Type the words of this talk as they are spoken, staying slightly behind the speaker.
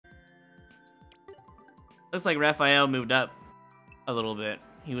Looks like Raphael moved up a little bit.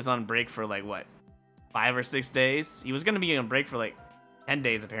 He was on break for like, what, 5 or 6 days? He was going to be on break for like 10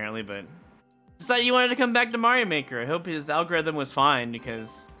 days apparently, but decided he wanted to come back to Mario Maker. I hope his algorithm was fine,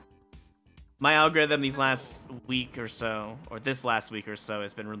 because my algorithm these last week or so, or this last week or so,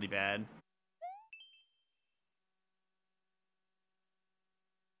 has been really bad.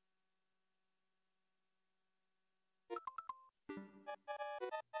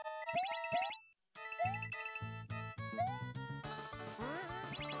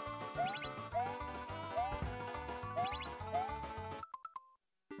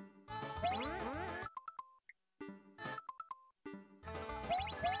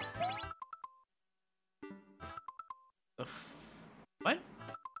 What?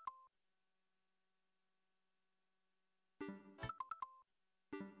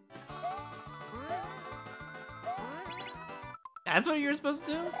 That's what you're supposed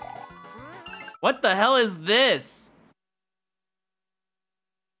to do? What the hell is this?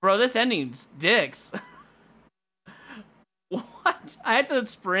 Bro, this ending's dicks. What? I had to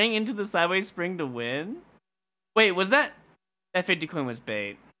spring into the sideways spring to win? Wait, was that... That 50 coin was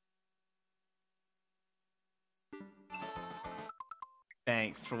bait.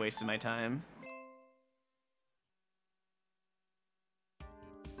 Thanks for wasting my time.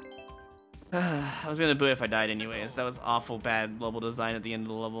 I was gonna boo it if I died anyways. That was awful bad level design at the end of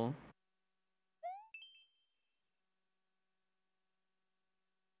the level.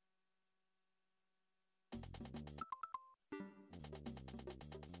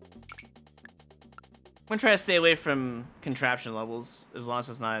 I'm gonna try to stay away from contraption levels as long as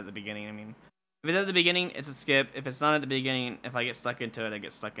it's not at the beginning. I mean, if it's at the beginning, it's a skip. If it's not at the beginning, if I get stuck into it, I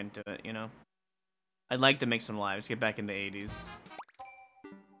get stuck into it, you know? I'd like to make some lives, get back in the 80s.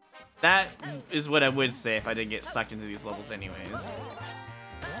 That is what I would say if I did get sucked into these levels anyways.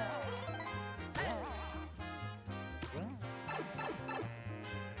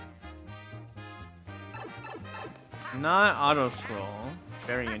 Not auto-scroll.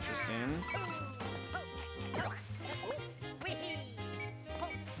 Very interesting.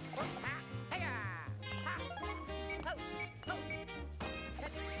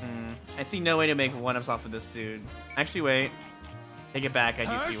 I see no way to make one-ups off of this dude. Actually, wait. Take it back, I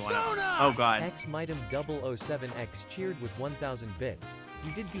do see one-ups. Oh god. Xmitem007X cheered with 1,000 bits.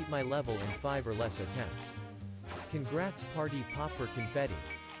 You did beat my level in 5 or less attempts. Congrats party popper confetti.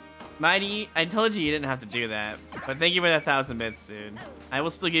 Mighty, I told you didn't have to do that. But thank you for that 1,000 bits, dude. I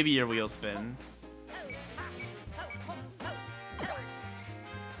will still give you your wheel spin.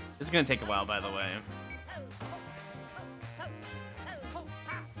 This is gonna take a while, by the way.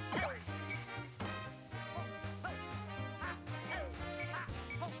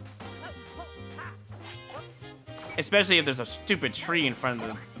 Especially if there's a stupid tree in front of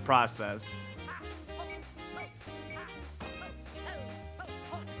the process.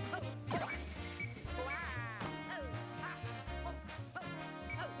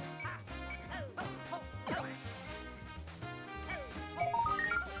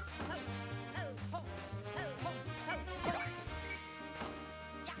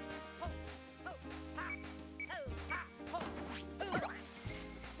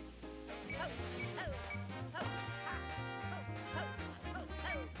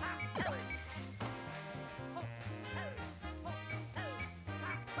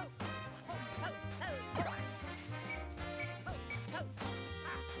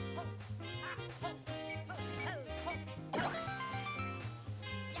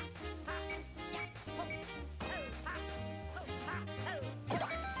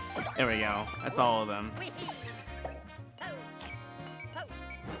 There we go. That's all of them.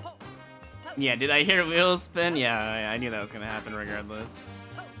 Yeah, did I hear wheels spin? Yeah, I knew that was gonna happen regardless.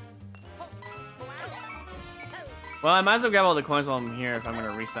 Well, I might as well grab all the coins while I'm here if I'm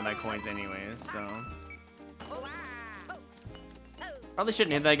gonna reset my coins anyways, so. Probably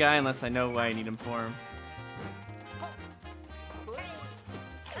shouldn't hit that guy unless I know what I need him for.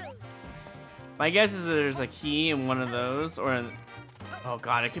 My guess is that there's a key in one of those, or... Oh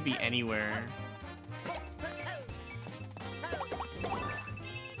god, it could be anywhere.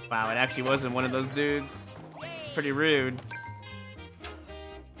 Wow, it actually wasn't one of those dudes. It's pretty rude.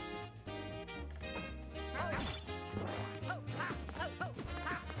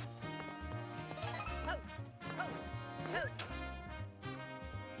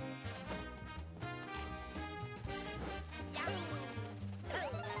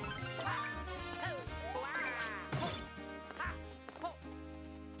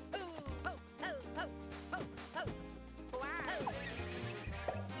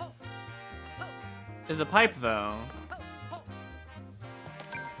 There's a pipe, though.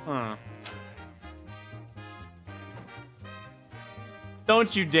 Huh.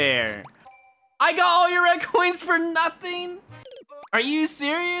 Don't you dare. I got all your red coins for nothing? Are you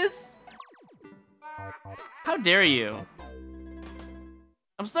serious? How dare you?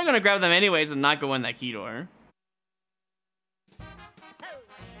 I'm still gonna grab them anyways and not go in that key door.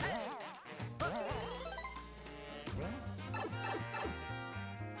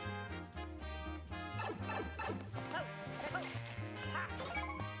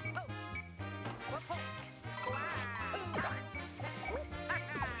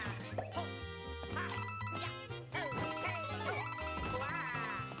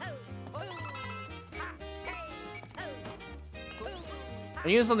 I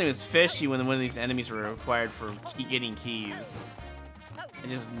knew something was fishy when one of these enemies were required for getting keys. I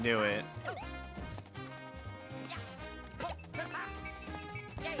just knew it.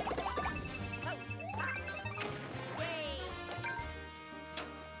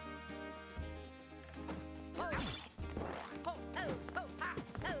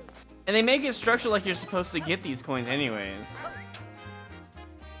 And they make it structured like you're supposed to get these coins anyways.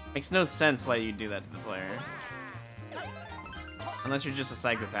 Makes no sense why you do that to the player. Unless you're just a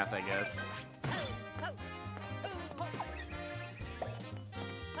psychopath, I guess.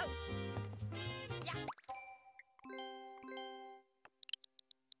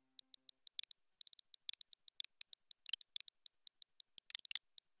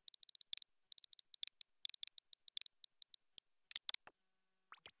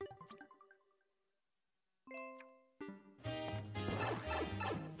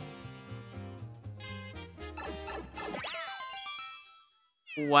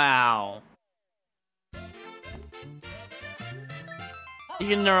 Wow. You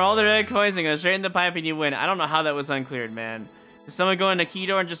can ignore all the red coins and go straight in the pipe and you win. I don't know how that was uncleared, man. Did someone go into key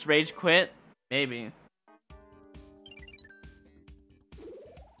door and just rage quit? Maybe.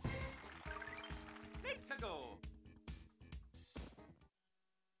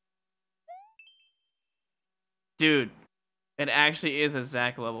 Dude, it actually is a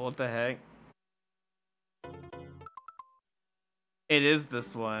Zack level. What the heck? It is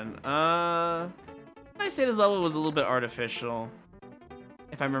this one. I say this level was a little bit artificial,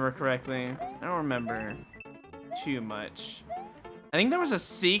 if I remember correctly. I don't remember too much. I think there was a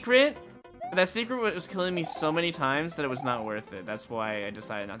secret, but that secret was killing me so many times that it was not worth it. That's why I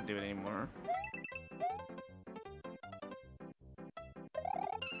decided not to do it anymore.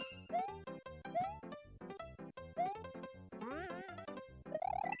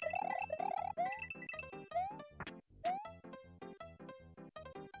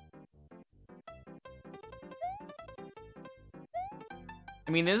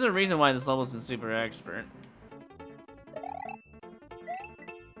 I mean, there's a reason why this level isn't super expert.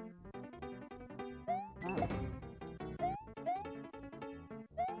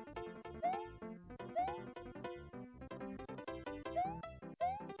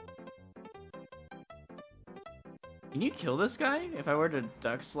 Can you kill this guy if I were to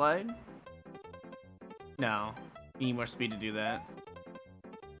duck slide? No. You need more speed to do that.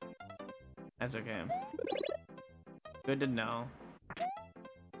 That's okay. Good to know.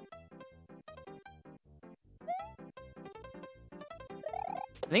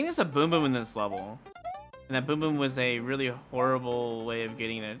 I think there's a boom boom in this level, and that boom boom was a really horrible way of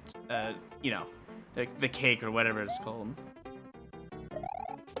getting it, you know, the cake or whatever it's called.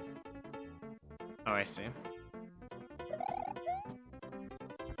 Oh, I see.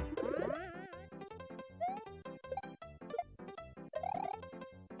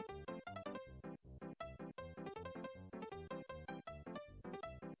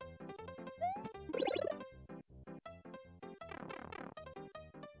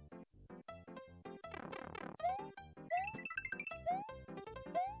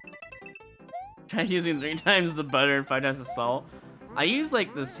 Try using 3 times the butter and 5 times the salt. I use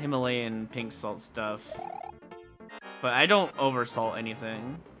like this Himalayan pink salt stuff, but I don't over salt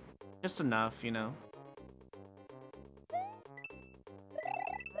anything. Just enough, you know.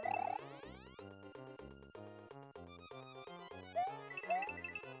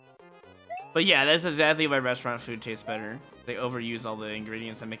 But yeah, that's exactly why restaurant food tastes better. They overuse all the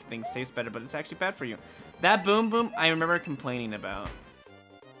ingredients that make things taste better, but it's actually bad for you. That boom boom, I remember complaining about.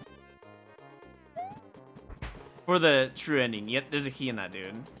 For the true ending. Yep, there's a key in that,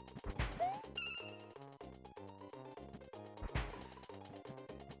 dude.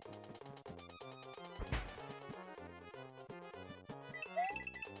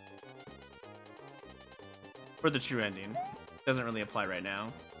 For the true ending. Doesn't really apply right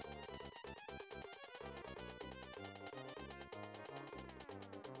now.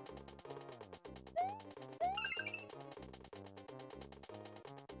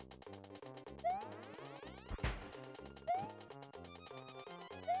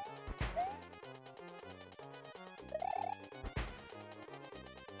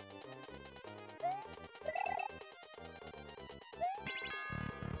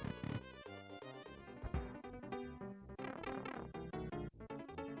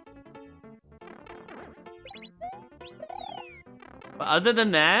 But other than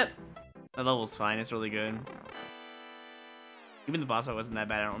that, the level's fine. It's really good. Even the boss fight wasn't that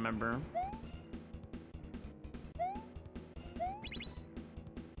bad. I don't remember.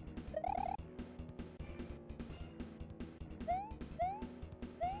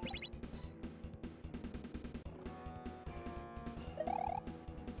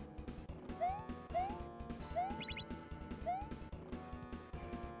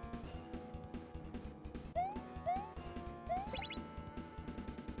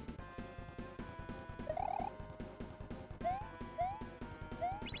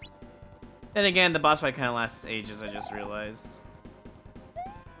 Then again, the boss fight kind of lasts ages, I just realized.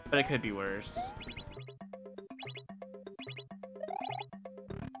 But it could be worse.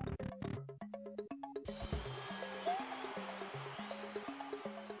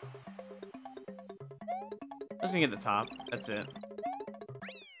 I'm just gonna get the top. That's it.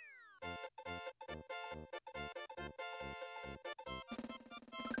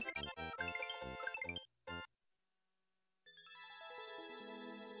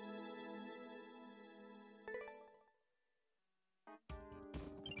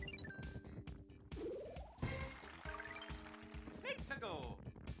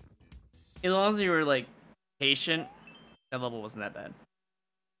 As long as you were, like, patient, that level wasn't that bad.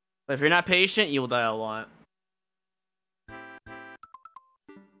 But if you're not patient, you will die a lot.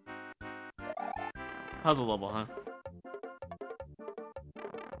 Puzzle level, huh?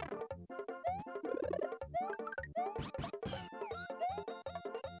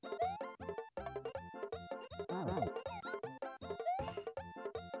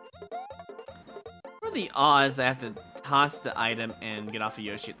 What are the odds I have to toss the item and get off of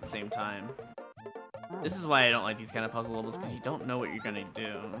Yoshi at the same time? This is why I don't like these kind of puzzle levels, because you don't know what you're gonna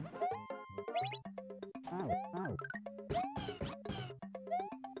do.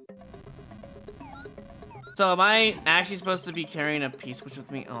 So am I actually supposed to be carrying a P-switch with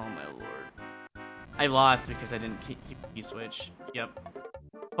me? Oh my lord. I lost because I didn't keep P-switch. Yep.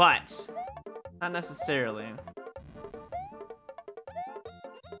 But, not necessarily.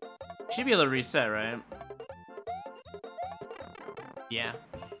 Should be able to reset, right? Yeah.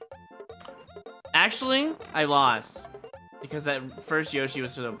 Actually, I lost. Because that first Yoshi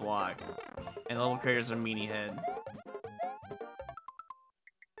was to the block. And level creators are meanie head.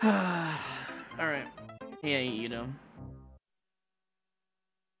 Alright. Yeah, you know.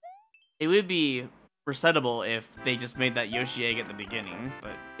 It would be resettable if they just made that Yoshi egg at the beginning,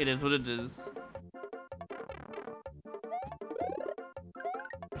 but it is what it is.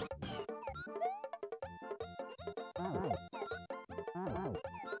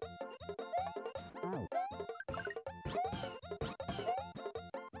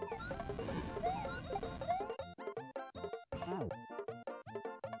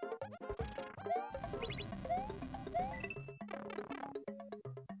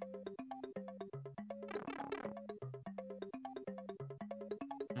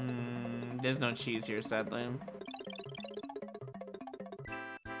 There's no cheese here, sadly.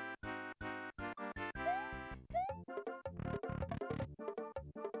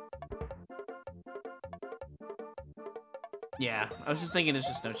 Yeah, I was just thinking there's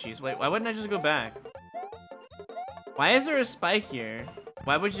just no cheese. Wait, why wouldn't I just go back? Why is there a spike here?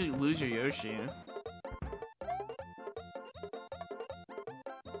 Why would you lose your Yoshi?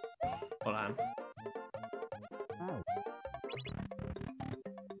 Hold on.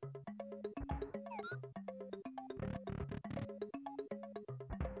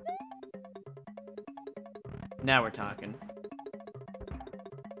 Now we're talking.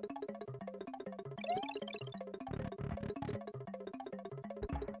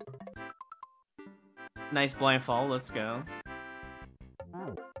 Nice blind fall, let's go.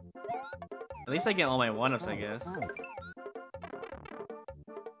 At least I get all my 1-ups, I guess.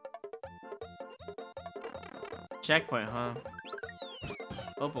 Checkpoint, huh?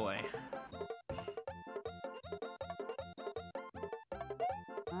 Oh boy.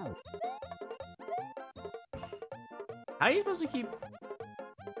 How are you supposed to keep...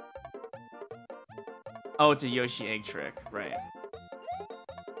 Oh, it's a Yoshi egg trick, right.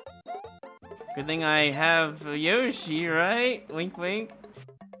 Good thing I have a Yoshi, right? Wink, wink.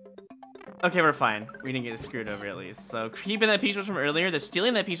 Okay, we're fine. We didn't get screwed over at least. So keeping that piece from earlier,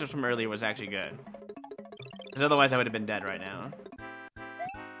 stealing that piece from earlier was actually good. Because otherwise I would have been dead right now.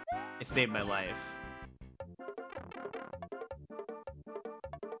 It saved my life.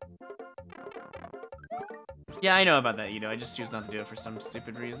 Yeah, I know about that, I just choose not to do it for some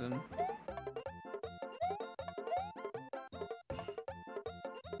stupid reason.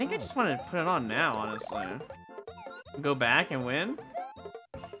 I think I just want to put it on now, honestly. Go back and win?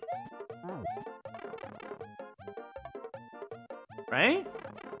 Right?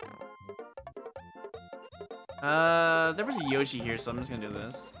 There was a Yoshi here, so I'm just gonna do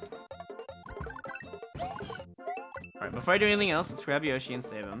this. Alright, before I do anything else, let's grab Yoshi and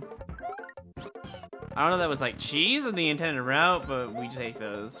save him. I don't know if that was like cheese or the intended route, but we take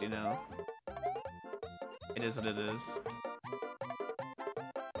those, you know. It is what it is.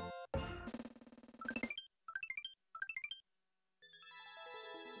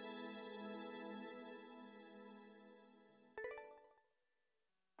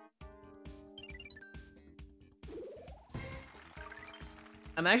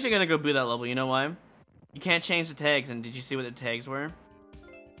 I'm actually gonna go boot that level, you know why? You can't change the tags, and did you see what the tags were?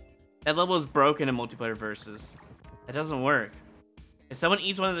 That level is broken in multiplayer versus. That doesn't work. If someone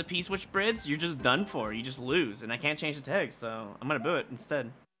eats one of the P-switch breads, you're just done for. You just lose, and I can't change the tags, so I'm gonna boot it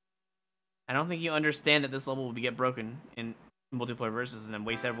instead. I don't think you understand that this level will get broken in multiplayer versus and then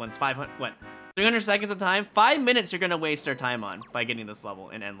waste everyone's 300 seconds of time? 5 minutes you're gonna waste their time on by getting this level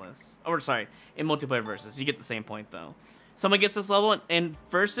in endless. Or sorry, in multiplayer versus. You get the same point though. Someone gets this level in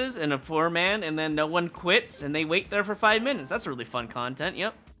versus in a 4-man, and then no one quits, and they wait there for 5 minutes. That's really fun content.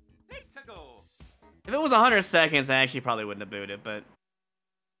 Yep. If it was 100 seconds, I actually probably wouldn't have booted, but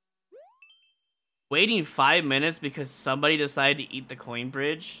waiting 5 minutes because somebody decided to eat the coin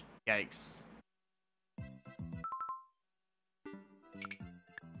bridge? Yikes.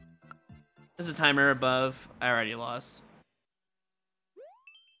 There's a timer above. I already lost.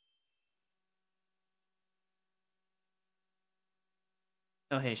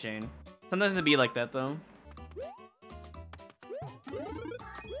 Oh, hey, Shane. Sometimes it be like that, though.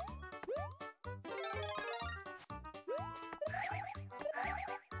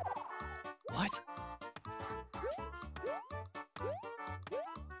 What?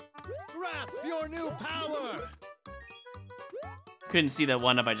 Grasp your new power! Couldn't see that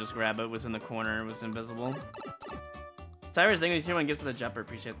one up I just grabbed. It was in the corner. It was invisible. Cyrus, thank you for gets to the jumper.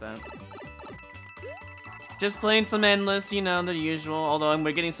 Appreciate that. Just playing some endless, you know, the usual. Although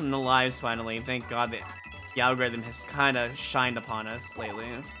we're getting some no lives finally. Thank God that the algorithm has kind of shined upon us lately.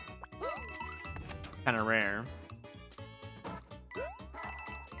 Kind of rare.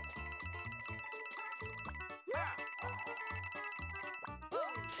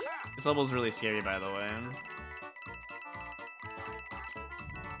 This level's really scary, by the way.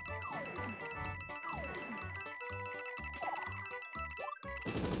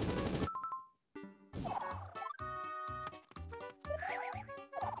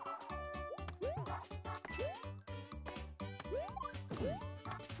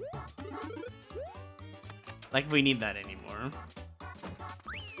 Like we need that anymore.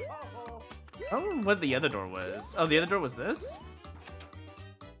 I don't know what the other door was. Oh, the other door was this?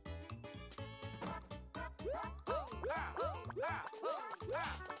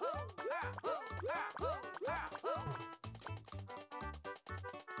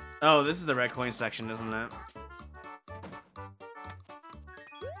 Oh, this is the red coin section, isn't it?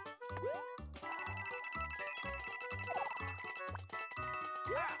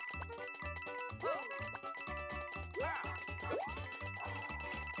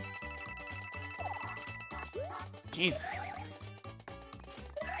 Jeez.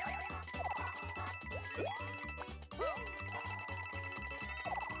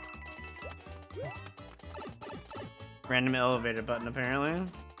 Random elevator button, apparently.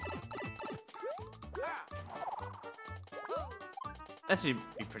 That should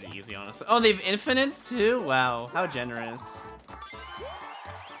be pretty easy, honestly. Oh, they have infinites too? Wow, how generous.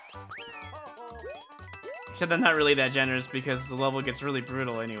 Except they're not really that generous because the level gets really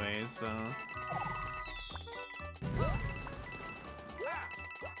brutal anyways, so...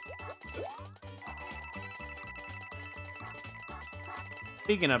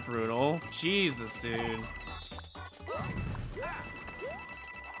 Speaking of brutal, Jesus, dude.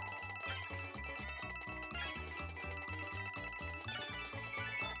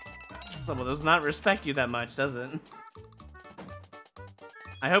 Level does not respect you that much, does it?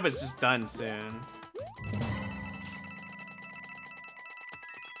 I hope it's just done soon.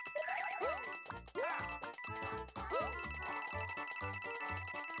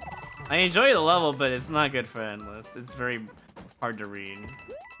 I enjoy the level, but it's not good for endless. It's very hard to read,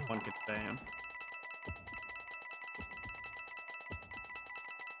 one could say.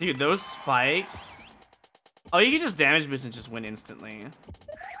 Dude, those spikes... Oh, you can just damage boost and just win instantly.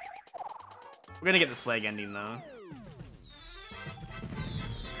 We're gonna get the slag ending, though.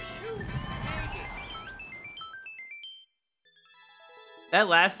 That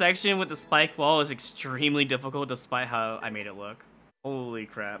last section with the spike wall is extremely difficult despite how I made it look. Holy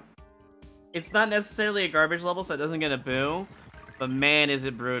crap. It's not necessarily a garbage level, so it doesn't get a boo. But man, is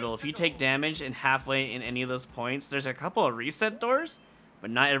it brutal. If you take damage in halfway in any of those points, there's a couple of reset doors, but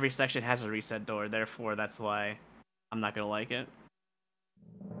not every section has a reset door. Therefore, that's why I'm not gonna like it.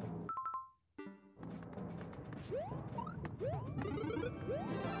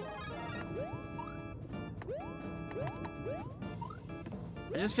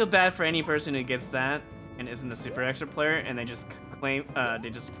 I just feel bad for any person who gets that and isn't a super extra player, and they just complain,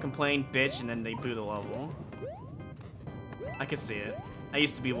 bitch, and then they boo the level. I could see it. I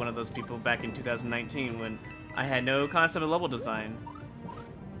used to be one of those people back in 2019 when I had no concept of level design.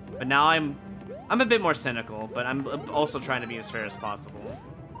 But now I'm a bit more cynical, but I'm also trying to be as fair as possible.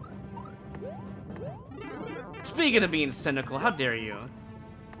 Speaking of being cynical, how dare you?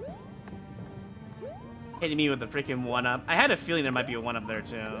 Hitting me with a freaking 1-up. I had a feeling there might be a 1-up there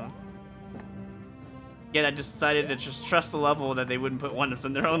too. Yet I decided to just trust the level that they wouldn't put 1-ups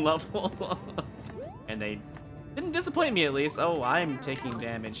in their own level. And they didn't disappoint me at least. Oh, I'm taking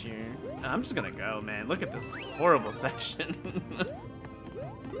damage here. I'm just gonna go, man. Look at this horrible section.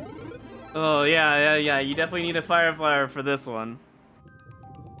 Oh, yeah. You definitely need a Fireflower for this one.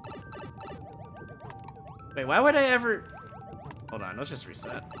 Wait, why would I ever... Hold on, let's just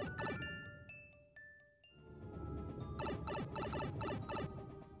reset.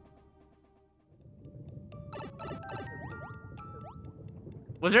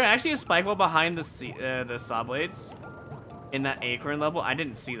 Was there actually a spike wall behind the saw blades in that acorn level? I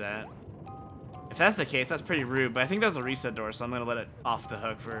didn't see that. If that's the case, that's pretty rude, but I think that was a reset door, so I'm gonna let it off the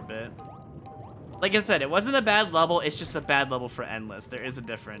hook for a bit. Like I said, it wasn't a bad level, it's just a bad level for Endless. There is a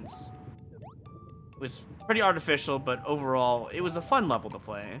difference. It was pretty artificial, but overall, it was a fun level to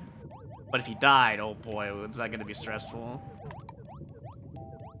play. But if he died, oh boy, was that gonna be stressful.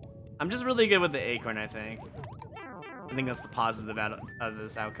 I'm just really good with the acorn, I think. I think that's the positive out of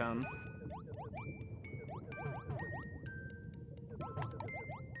this outcome.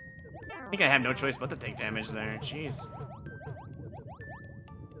 I think I have no choice but to take damage there. Jeez.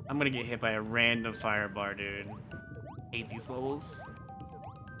 I'm gonna get hit by a random fire bar, dude. Hate these levels.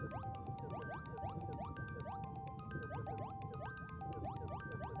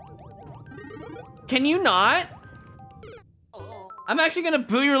 Can you not? I'm actually gonna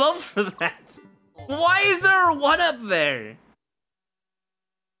boo your level for that. Why is there a 1-up there?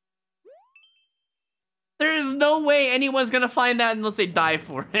 There is no way anyone's gonna find that unless they die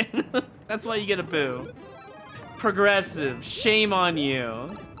for it. That's why you get a boo. Progressive, shame on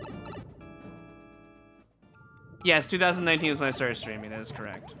you. Yes, 2019 is when I started streaming, that is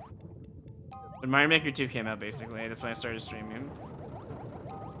correct. When Mario Maker 2 came out, basically, that's when I started streaming.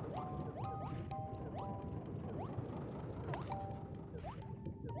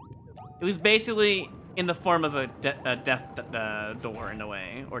 It was basically in the form of a death door in a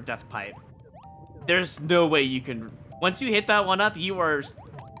way, or death pipe. There's no way you can... Once you hit that 1-up, you are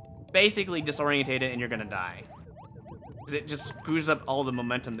basically disorientated and you're gonna die. Because it just screws up all the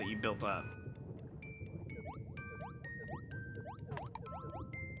momentum that you built up.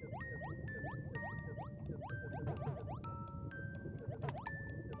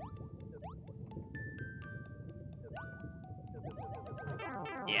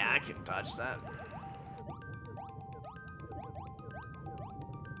 Yeah, I can dodge that.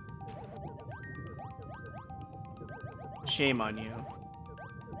 Shame on you.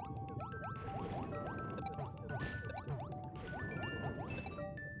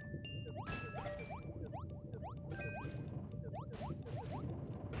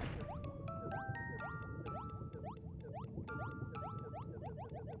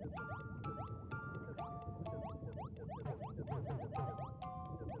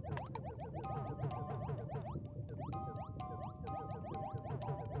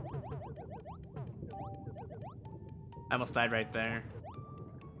 I almost died right there.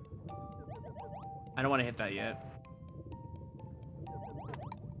 I don't want to hit that yet.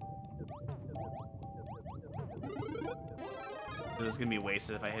 It was gonna be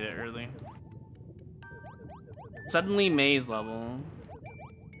wasted if I hit it early. Suddenly maze level.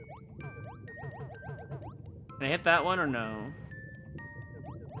 Can I hit that one or no?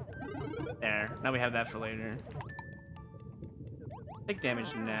 There. Now we have that for later. Take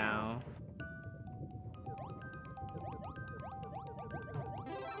damage now.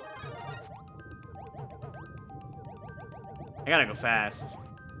 I gotta go fast.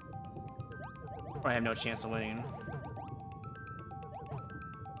 Or I have no chance of winning.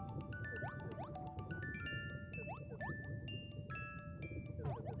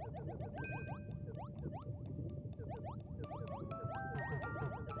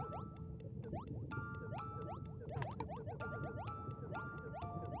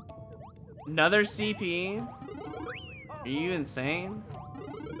 Another CP. Are you insane?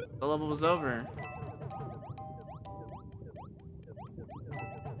 The level was over.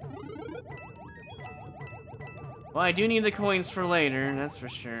 Well, I do need the coins for later, that's for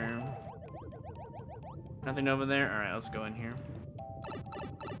sure. Nothing over there? Alright, let's go in here.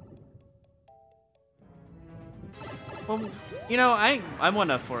 Well, you know, I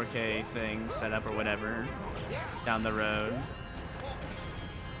want a 4K thing set up or whatever down the road.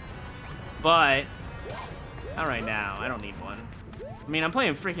 But, not right now. I don't need one. I mean, I'm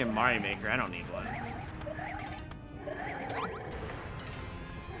playing freaking Mario Maker. I don't need one.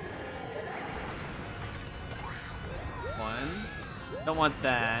 Don't want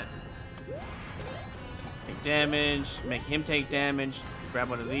that. Take damage. Make him take damage. Grab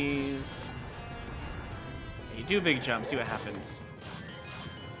one of these. You do a big jump. See what happens.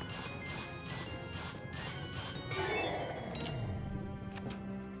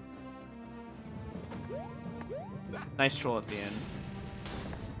 Nice troll at the end.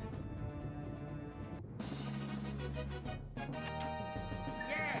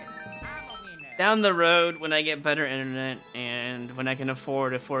 Down the road, when I get better internet and when I can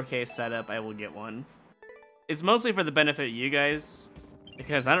afford a 4K setup, I will get one. It's mostly for the benefit of you guys,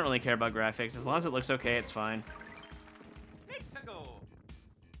 because I don't really care about graphics. As long as it looks okay, it's fine.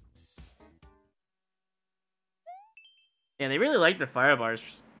 Yeah, they really like the fire bars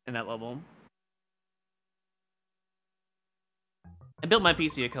in that level. I built my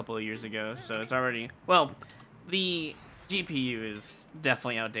PC a couple of years ago, so it's already... Well, the GPU is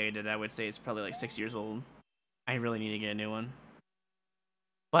definitely outdated. I would say it's probably like 6 years old. I really need to get a new one.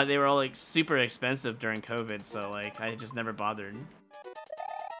 But they were all like super expensive during COVID, so like I just never bothered.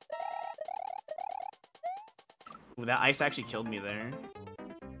 Ooh, that ice actually killed me there.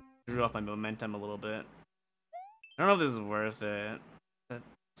 Threw off my momentum a little bit. I don't know if this is worth it. That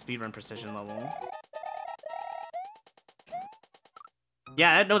speedrun precision level.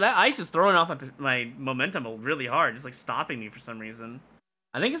 Yeah, no, that ice is throwing off my momentum really hard. It's like stopping me for some reason.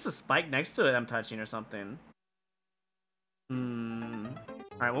 I think it's a spike next to it I'm touching or something.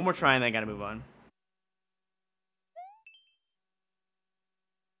 Alright, one more try and then I gotta move on.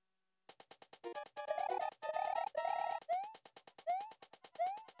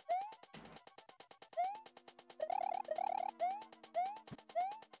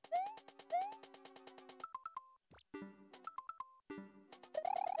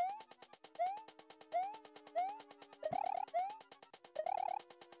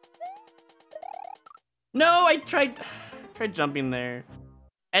 No, I tried jumping there.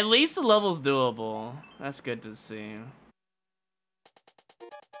 At least the level's doable. That's good to see.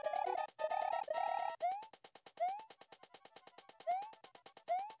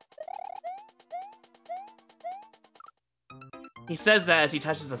 He says that as he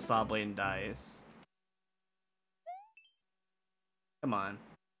touches a saw blade and dies. Come on.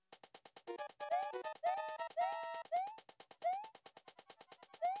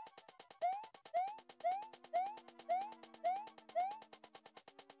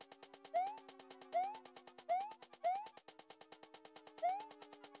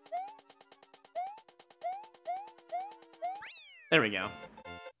 There we go.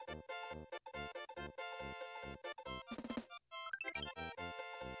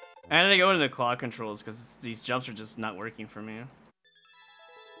 I had to go into the claw controls because these jumps are just not working for me.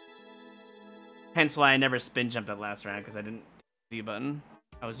 Hence why I never spin jumped that last round, because I didn't see a button.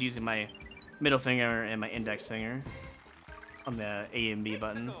 I was using my middle finger and my index finger on the A and B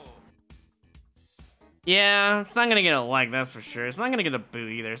buttons. Yeah, it's not gonna get a like, that's for sure. It's not gonna get a boo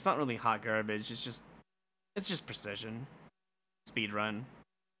either. It's not really hot garbage. It's just precision. Speed run.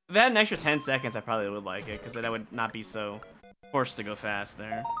 If I had an extra 10 seconds, I probably would like it, because then I would not be so forced to go fast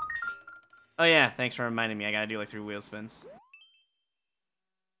there. Oh yeah, thanks for reminding me. I gotta do like 3 wheel spins.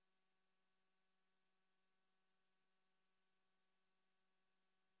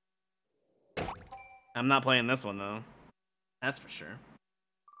 I'm not playing this one though. That's for sure.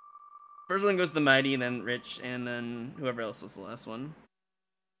 First one goes to Mighty, then Rich, and then whoever else was the last one.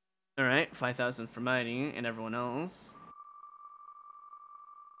 Alright, 5,000 for Mighty, and everyone else.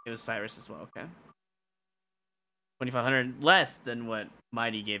 It was Cyrus as well, okay. 2,500 less than what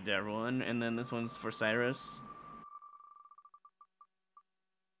Mighty gave to everyone, and then this one's for Cyrus.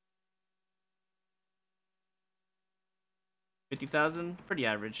 $50,000, pretty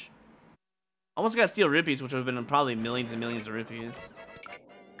average. Almost got Steel Rupees, which would have been probably millions and millions of rupees.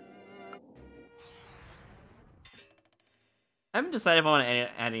 I haven't decided if I want to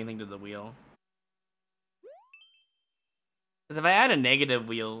add anything to the wheel. Because if I add a negative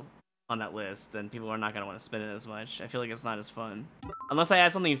wheel on that list, then people are not gonna want to spin it as much. I feel like it's not as fun. Unless I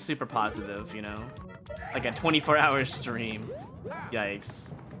add something super positive, you know? Like a 24-hour stream.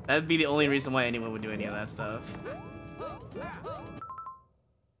 Yikes. That'd be the only reason why anyone would do any of that stuff.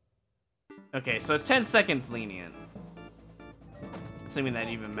 Okay, so it's 10 seconds lenient. Assuming that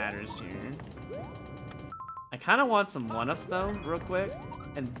even matters here. I kind of want some 1-ups though, real quick.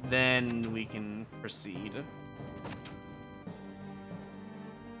 And then we can proceed.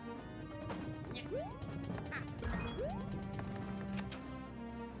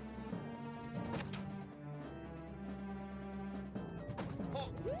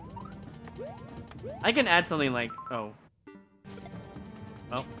 I can add something like, oh.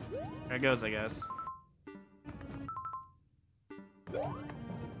 Well, there it goes, I guess.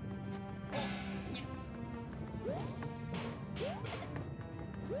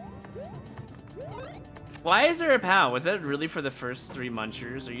 Why is there a POW? Was that really for the first 3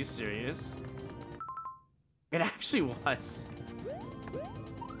 munchers? Are you serious? It actually was.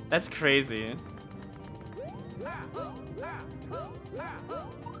 That's crazy.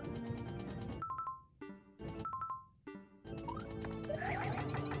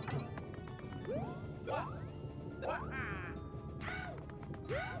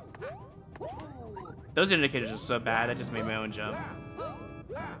 Those indicators are so bad, I just made my own jump.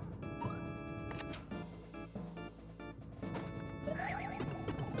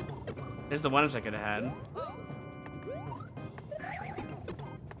 There's the ones I could have had.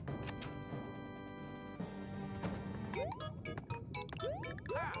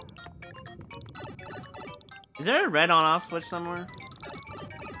 Is there a red on-off switch somewhere?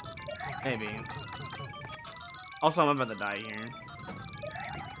 Maybe. Also, I'm about to die here.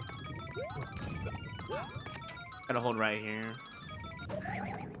 Gotta hold right here.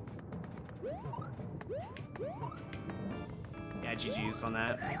 Yeah, GG's on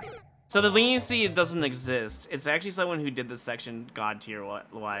that. So the leniency doesn't exist. It's actually someone who did this section god tier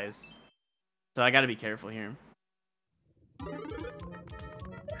wise. So I gotta be careful here.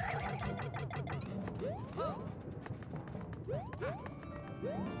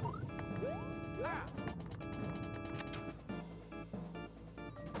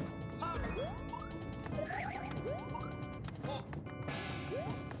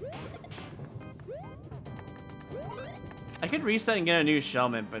 I could reset and get a new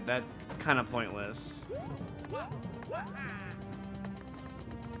Shellman, but that's kind of pointless.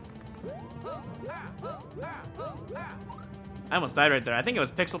 I almost died right there. I think it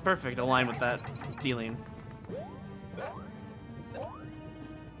was pixel perfect aligned with that dealing.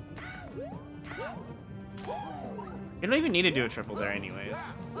 You don't even need to do a triple there anyways.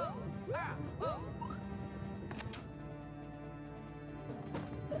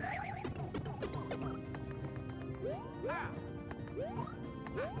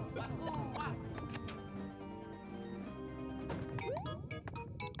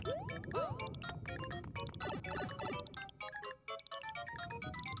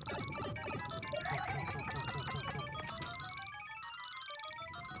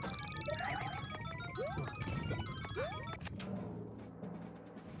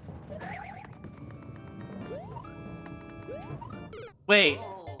 Wait.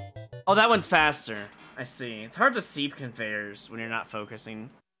 Oh, that one's faster. I see. It's hard to see conveyors when you're not focusing.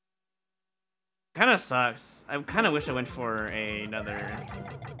 Kind of sucks. I kind of wish I went for another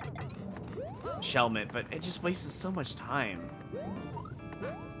Shellmit, but it just wastes so much time.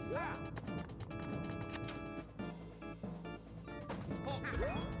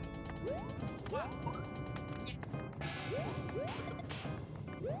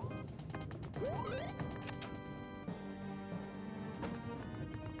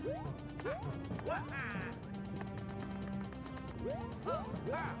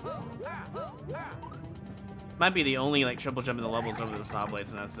 Might be the only like triple jump in the levels over the saw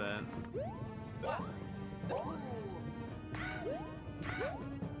blades, and that's it.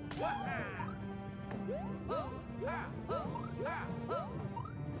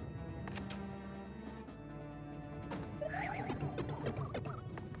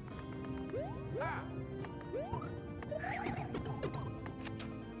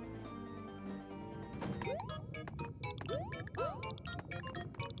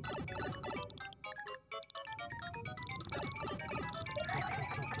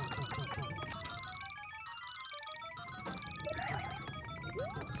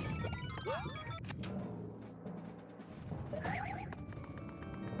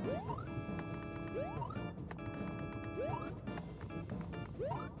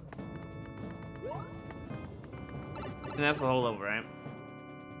 And that's the whole level, right?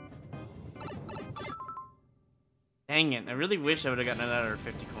 Dang it, I really wish I would have gotten another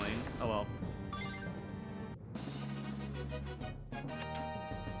 50 coin. Oh well.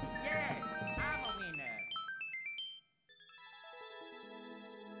 Yes, I'm a winner.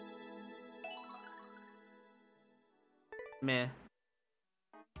 Meh.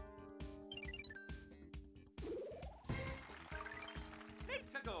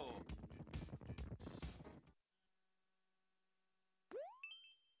 Let's go.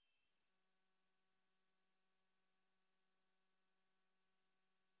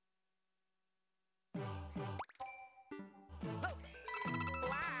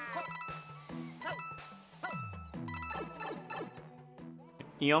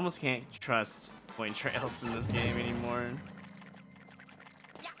 You almost can't trust point trails in this game anymore.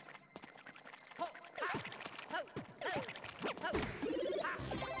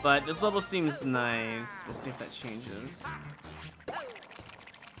 But this level seems nice. We'll see if that changes.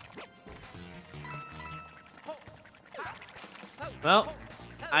 Well,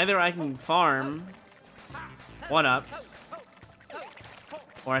 either I can farm 1-ups,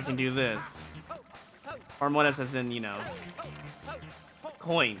 or I can do this. Farm 1-ups as in, you know,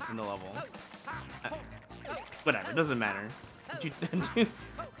 coins in the level. Whatever, it doesn't matter.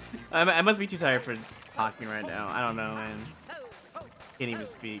 I must be too tired for talking right now. I don't know, man. Can't even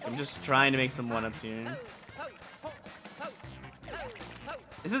speak. I'm just trying to make some 1-ups here.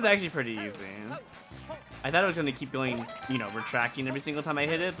 This is actually pretty easy. I thought it was gonna keep going, you know, retracting every single time I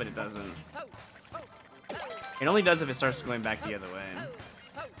hit it, but it doesn't. It only does if it starts going back the other way.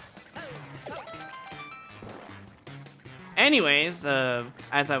 Anyways,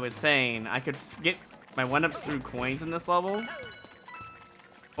 as I was saying, I could get my 1-ups through coins in this level,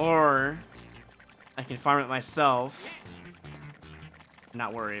 or I can farm it myself and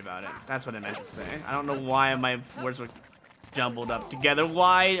not worry about it. That's what I meant to say. I don't know why my words were jumbled up together.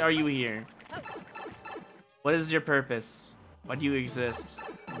 Why are you here? What is your purpose? Why do you exist?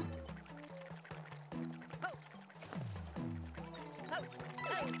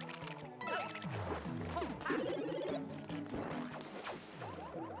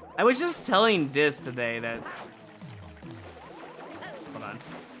 I was just telling Dis today that... Hold on.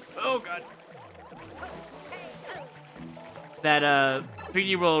 Oh god. That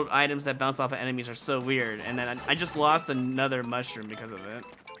 3D world items that bounce off of enemies are so weird, and then I just lost another mushroom because of it.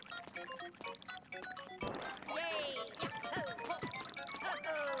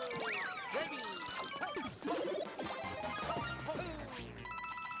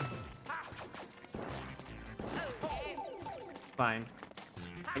 Fine.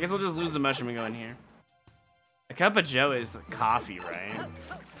 I guess we'll just lose the mushroom and go in here. A cup of joe is coffee, right?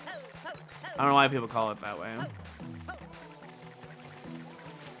 I don't know why people call it that way.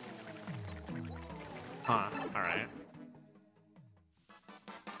 Huh, alright.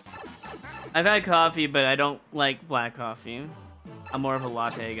 I've had coffee, but I don't like black coffee. I'm more of a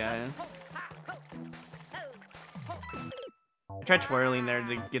latte guy. I tried twirling there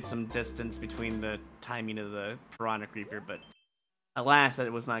to get some distance between the timing of the piranha creeper, but alas, that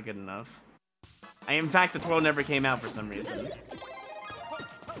it was not good enough. In fact, the twirl never came out for some reason.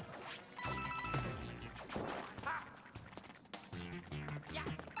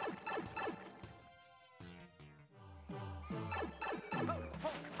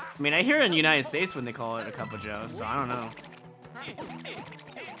 I mean, I hear in the United States when they call it a cup of joe, so I don't know.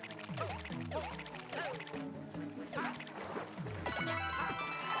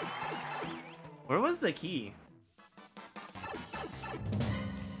 Where was the key?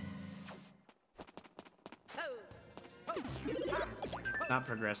 Not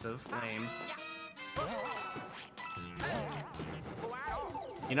progressive. Lame.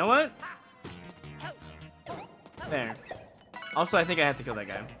 You know what? There. Also, I think I have to kill that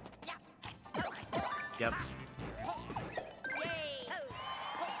guy. Yep.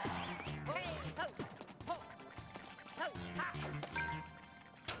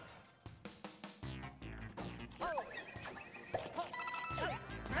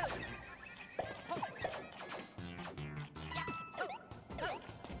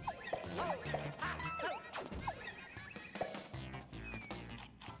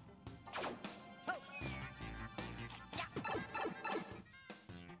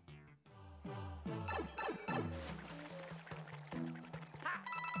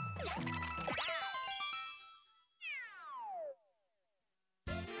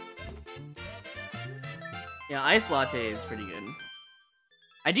 Yeah, iced latte is pretty good.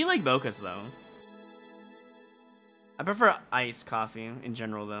 I do like mochas though. I prefer iced coffee in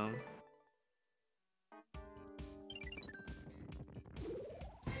general though.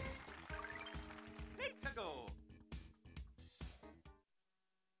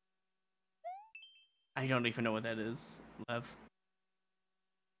 I don't even know what that is, Lev.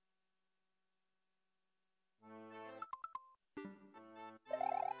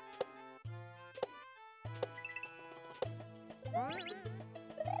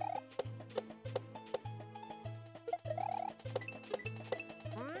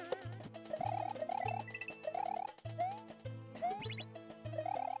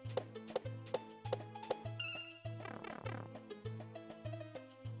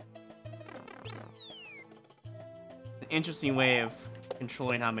 Interesting way of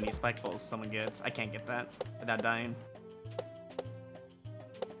controlling how many spike balls someone gets. I can't get that without dying.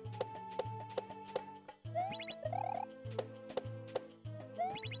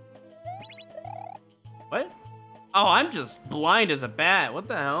 What? Oh, I'm just blind as a bat. What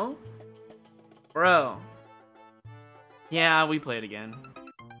the hell? Bro. Yeah, we play it again.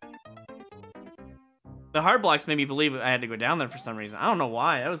 The hard blocks made me believe I had to go down there for some reason. I don't know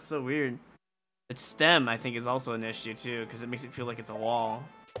why. That was so weird. Its stem, I think, is also an issue, too, because it makes it feel like it's a wall.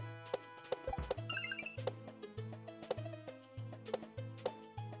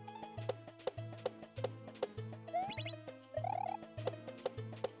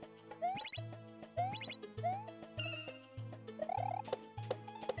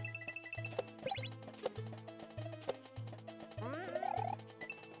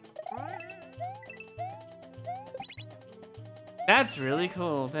 That's really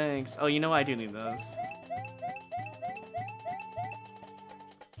cool, thanks. Oh, you know what? I do need those.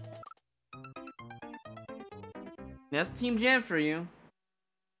 That's Team Jam for you.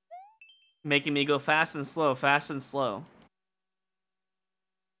 Making me go fast and slow, fast and slow.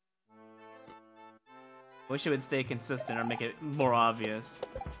 Wish it would stay consistent or make it more obvious.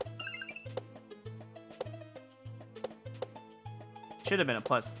 Should have been a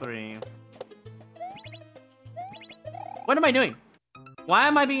 +3. What am I doing? Why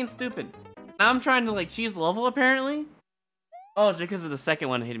am I being stupid? Now I'm trying to like cheese the level apparently? Oh, it's because of the second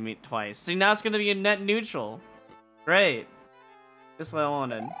one hitting me twice. See, now it's gonna be a net neutral. Great. Just what I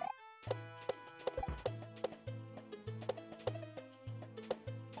wanted.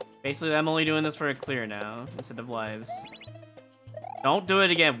 Basically, I'm only doing this for a clear now, instead of lives. Don't do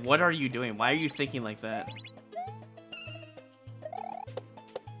it again. What are you doing? Why are you thinking like that?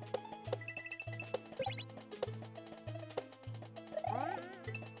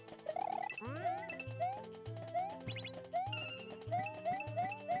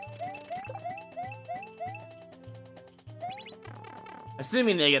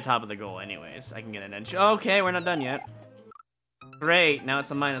 Assuming they get top of the goal anyways, I can get an inch. Okay, we're not done yet. Great, now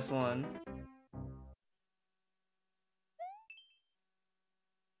it's a -1.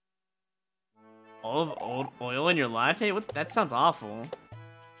 Olive oil in your latte? What? That sounds awful.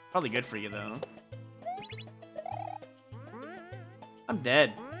 Probably good for you though. I'm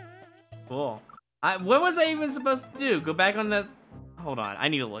dead. Cool. What was I even supposed to do? Go back on that? Hold on, I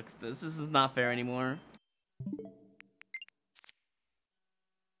need to look at this. This is not fair anymore.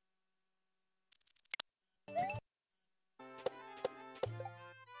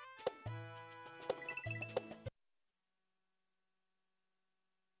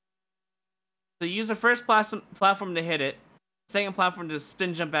 So use the first platform to hit it, second platform to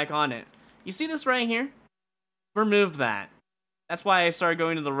spin jump back on it. You see this right here? Remove that. That's why I started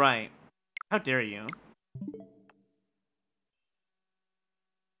going to the right. How dare you?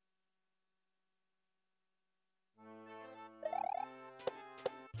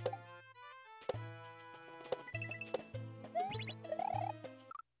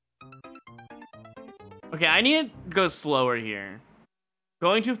 Okay, I need to go slower here.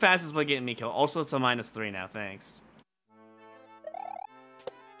 Going too fast is what getting me killed. Also, it's a -3 now, thanks.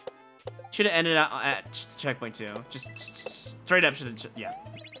 Should have ended out at checkpoint 2. Just straight up should have, yeah.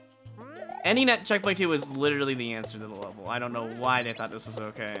 Ending at checkpoint 2 was literally the answer to the level. I don't know why they thought this was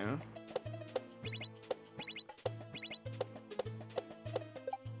okay.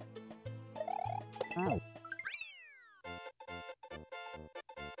 Oh.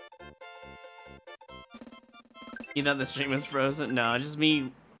 You thought the stream was frozen? No, just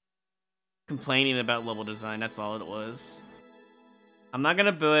me complaining about level design. That's all it was. I'm not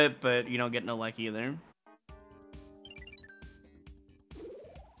gonna boo it, but you don't get no like either.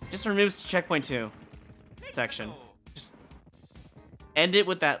 Just removes checkpoint 2 section. Just end it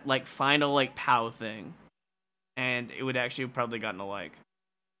with that like final like pow thing, and it would actually probably gotten a like.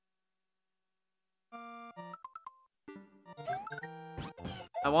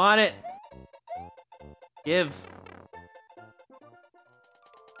 I want it. Give.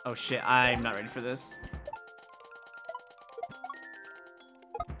 Oh shit, I'm not ready for this.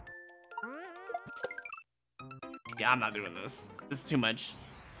 Yeah, I'm not doing this. This is too much.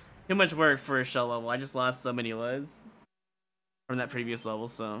 Too much work for a shell level. I just lost so many lives from that previous level,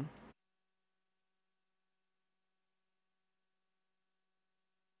 so.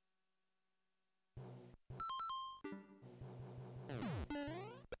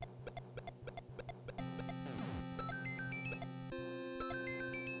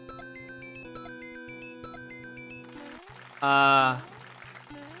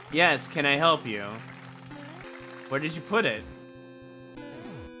 Yes, can I help you? Where did you put it?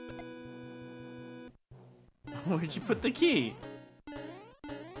 Where'd you put the key?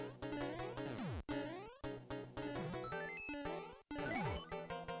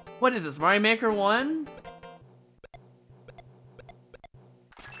 What is this, Mario Maker 1?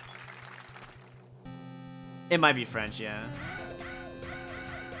 It might be French, yeah.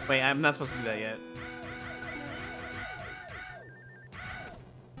 Wait, I'm not supposed to do that yet.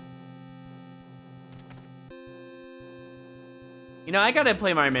 You know, I gotta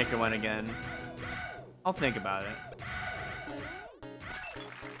play Mario Maker 1 again. I'll think about it.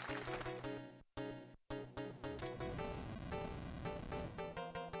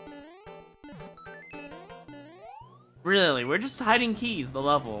 Really? We're just hiding keys, the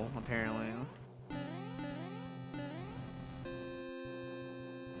level, apparently.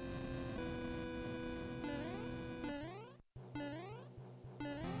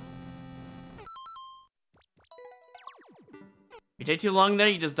 You take too long there,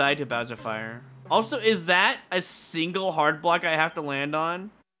 you just die to Bowser Fire. Also, is that a single hard block I have to land on?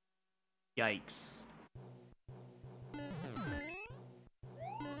 Yikes.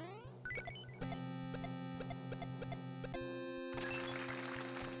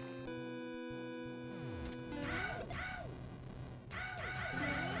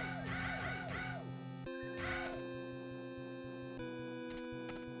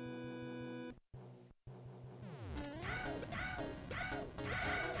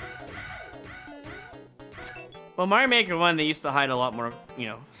 Well, Mario Maker 1, they used to hide a lot more, you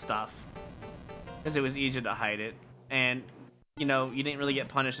know, stuff. Because it was easier to hide it. And, you know, you didn't really get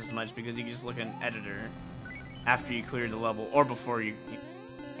punished as much because you could just look at an editor after you cleared the level, or before you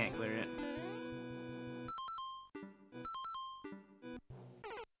can't clear it.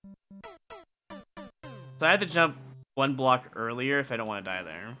 So I have to jump one block earlier if I don't want to die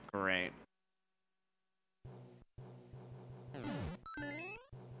there. Great.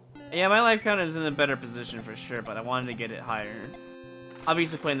 Yeah, my life count is in a better position for sure, but I wanted to get it higher.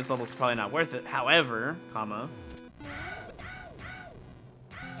 Obviously, playing this level is probably not worth it. However,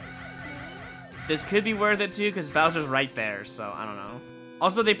 this could be worth it too, because Bowser's right there, so I don't know.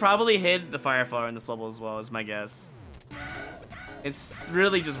 Also, they probably hid the Fire Flower in this level as well, is my guess. It's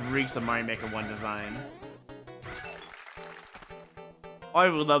really just reeks of Mario Maker 1 design. I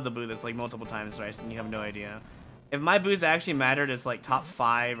would love to boo this like multiple times, Rice, and you have no idea. If my boos actually mattered as like top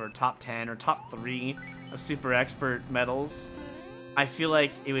 5 or top 10 or top 3 of super expert medals, I feel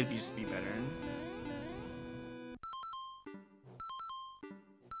like it would just be better.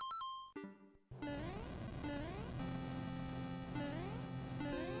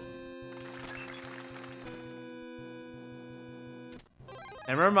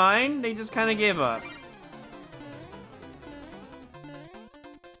 Never mind, they just kind of gave up.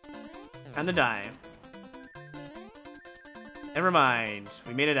 Time to die. Never mind.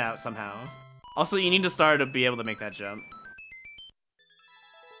 We made it out somehow. Also, you need to start to be able to make that jump.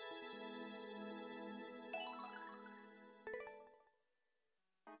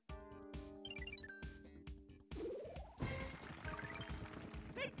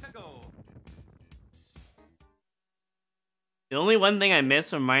 The only one thing I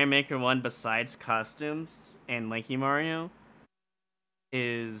miss from Mario Maker 1 besides costumes and Lanky Mario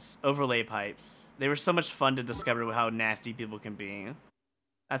is overlay pipes. They were so much fun to discover how nasty people can be.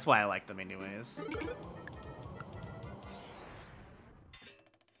 That's why I like them anyways.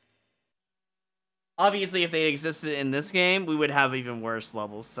 Obviously, if they existed in this game, we would have even worse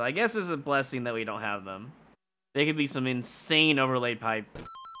levels. So I guess it's a blessing that we don't have them. They could be some insane overlay pipe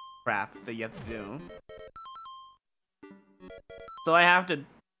crap that you have to do. So I have to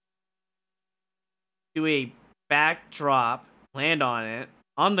do a backdrop, land on it,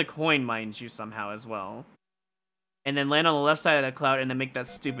 on the coin, mind you, somehow as well. And then land on the left side of the cloud and then make that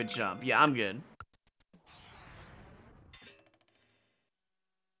stupid jump. Yeah, I'm good.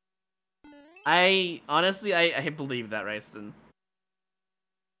 Honestly, I believe that, Ryston.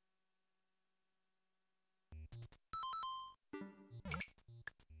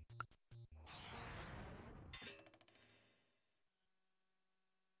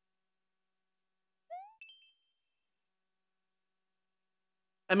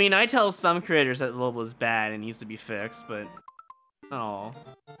 I mean, I tell some creators that the level is bad and needs to be fixed, but... Oh.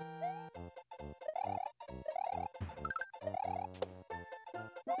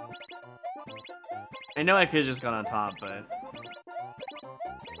 I know I could've just gone on top, but...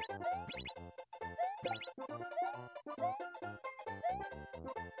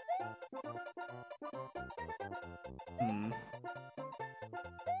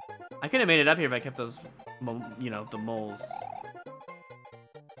 I could've made it up here if I kept those, you know, the moles.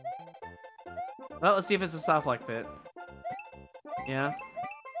 Well, let's see if it's a soft lock pit. Yeah.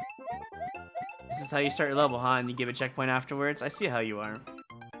 This is how you start your level, huh? And you give a checkpoint afterwards? I see how you are.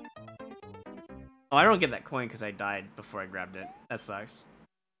 Oh, I don't get that coin because I died before I grabbed it. That sucks.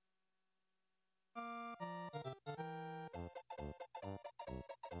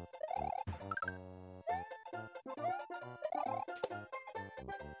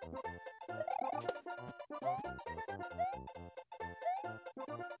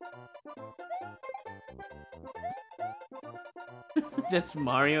 That's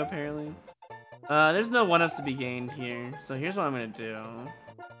Mario, apparently. There's no one-ups to be gained here, so here's what I'm gonna do.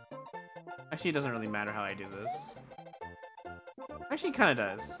 Actually, it doesn't really matter how I do this. Actually, it kinda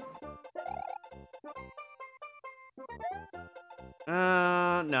does.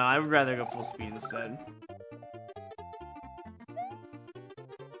 No, I would rather go full speed instead.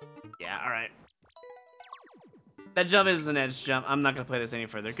 Yeah, alright. That jump is an edge jump. I'm not gonna play this any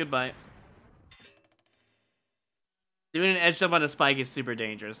further. Goodbye. Doing an edge jump on a spike is super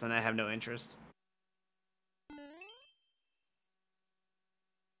dangerous, and I have no interest.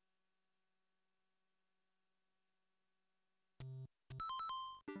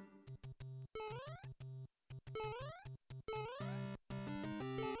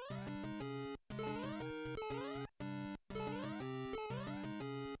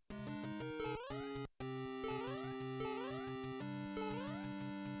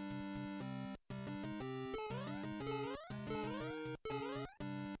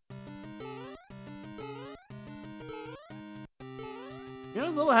 You know,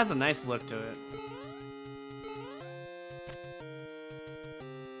 this level has a nice look to it.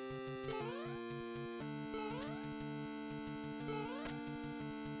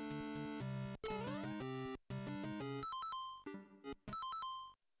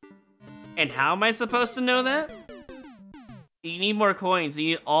 And how am I supposed to know that? You need more coins.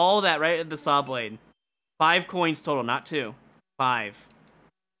 You need all that right at the saw blade. 5 coins total, not 2. 5.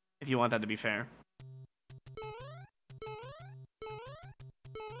 If you want that to be fair.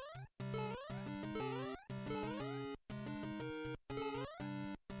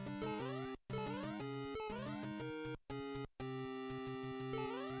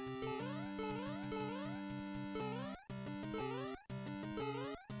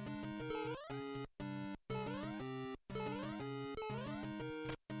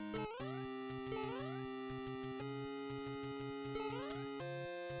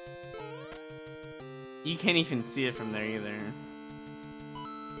 You can't even see it from there either.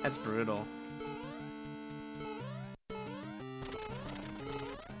 That's brutal.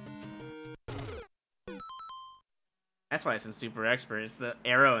 That's why it's in Super Expert. It's the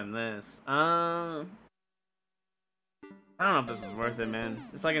arrow in this. I don't know if this is worth it, man.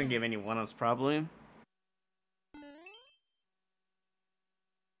 It's not gonna give any one-ups, probably.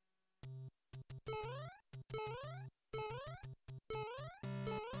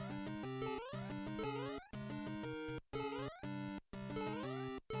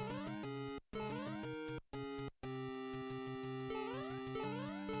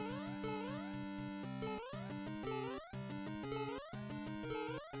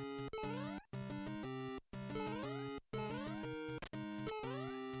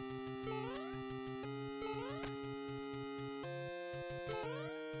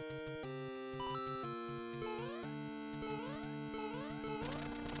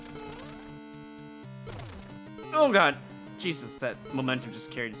 Oh god. Jesus, that momentum just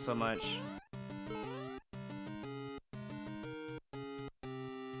carried so much.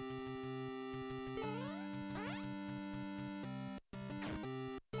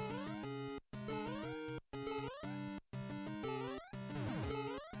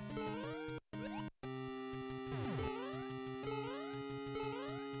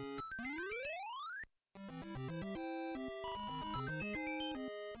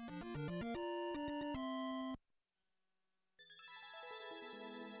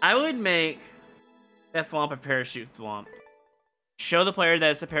 I would make that thwomp a parachute thwomp. Show the player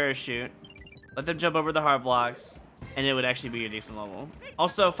that it's a parachute. Let them jump over the hard blocks, and it would actually be a decent level.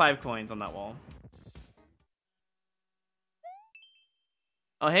 Also, 5 coins on that wall.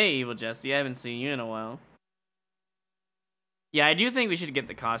 Oh, hey, Evil Jesse. I haven't seen you in a while. Yeah, I do think we should get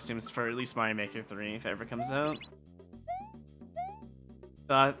the costumes for at least Mario Maker 3 if it ever comes out.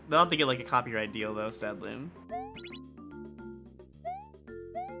 They'll have to get like a copyright deal, though, sadly.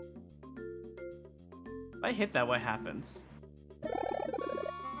 If I hit that, what happens?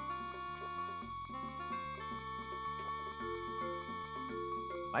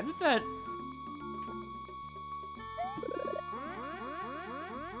 Why did that...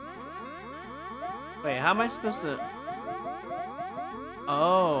 Wait, how am I supposed to...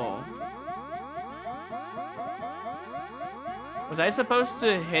 Oh. Was I supposed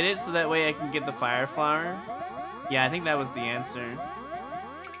to hit it so that way I can get the fire flower? Yeah, I think that was the answer.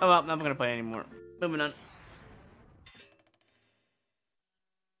 Oh well, I'm not gonna play anymore. Moving on.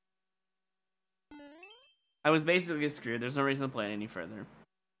 I was basically screwed. There's no reason to play it any further.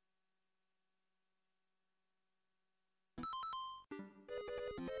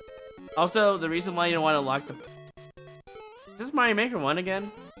 Also, the reason why you don't want to lock the... Is this Mario Maker 1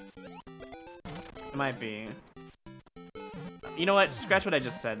 again? It might be. You know what? Scratch what I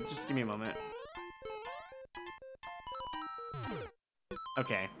just said. Just give me a moment.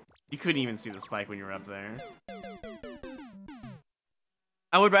 Okay. You couldn't even see the spike when you were up there.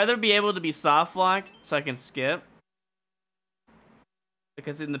 I would rather be able to be soft locked so I can skip.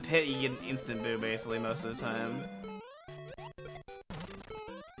 Because in the pit you get an instant boo basically most of the time.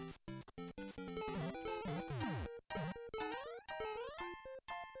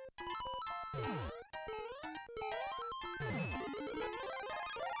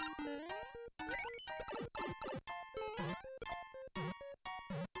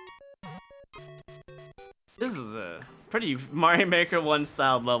 This is a pretty Mario Maker 1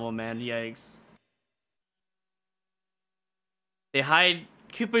 styled level, man. Yikes. They hide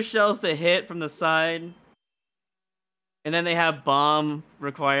Koopa shells to hit from the side. And then they have bomb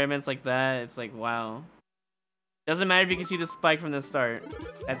requirements like that. It's like, wow. Doesn't matter if you can see the spike from the start.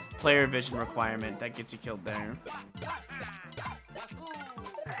 That's player vision requirement. That gets you killed there.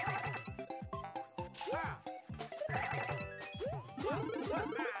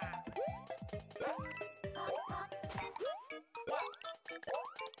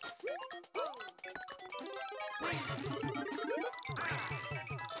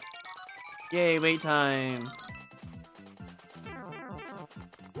 Yay, wait time.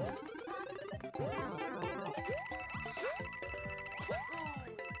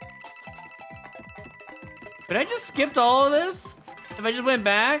 But I just skipped all of this? If I just went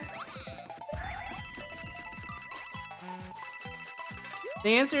back? The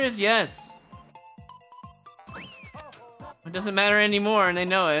answer is yes. It doesn't matter anymore, and they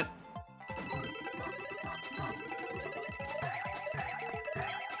know it.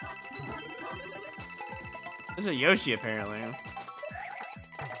 There's a Yoshi, apparently.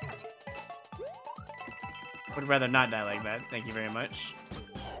 Would rather not die like that. Thank you very much.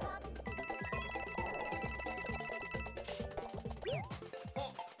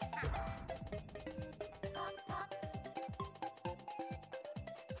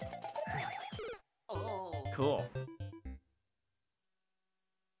 Cool.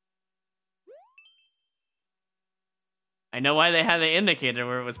 I know why they had the indicator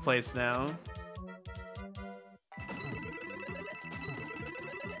where it was placed now.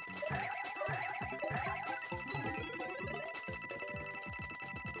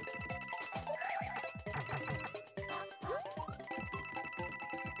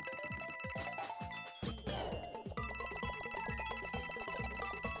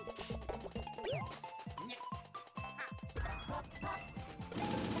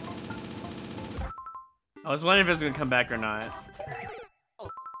 I was wondering if it was gonna come back or not.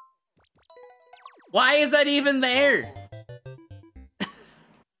 Why is that even there?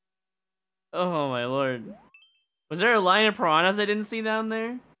 Oh my lord. Was there a line of piranhas I didn't see down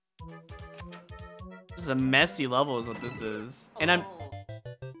there? This is a messy level is what this is. And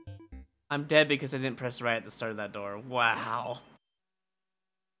I'm dead because I didn't press right at the start of that door. Wow.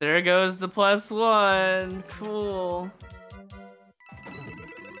 There goes the +1. Cool.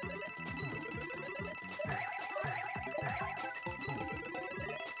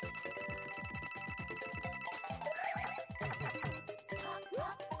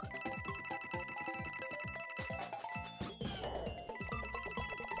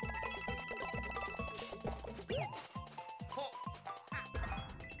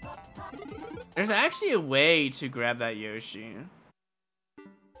 There's actually a way to grab that Yoshi.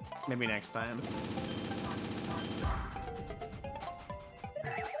 Maybe next time.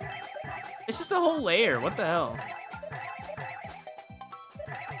 It's just a whole layer. What the hell?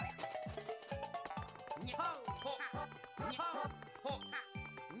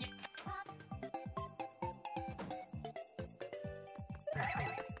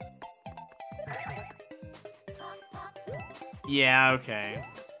 Yeah, okay.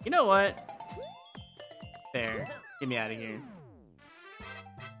 You know what? There. Get me out of here.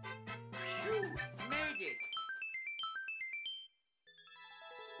 You made it.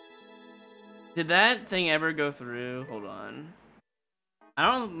 Did that thing ever go through? Hold on. I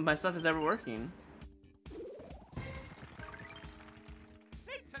don't know if my stuff is ever working.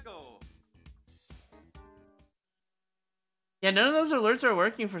 Yeah, none of those alerts are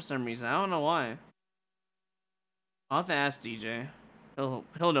working for some reason. I don't know why. I'll have to ask DJ. He'll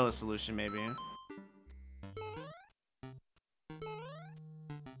know a solution maybe.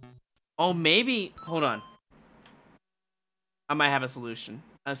 Oh, maybe. Hold on. I might have a solution.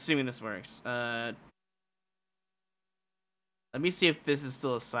 Assuming this works. Let me see if this is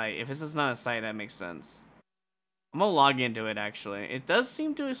still a site. If this is not a site, that makes sense. I'm gonna log into it actually. It does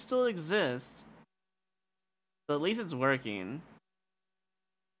seem to still exist. So at least it's working.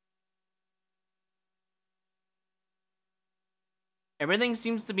 Everything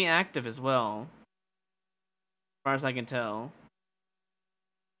seems to be active as well. As far as I can tell.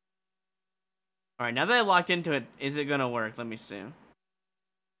 Alright, now that I locked into it, is it gonna work? Let me see.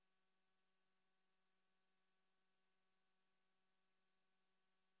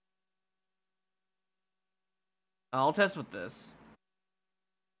 I'll test with this.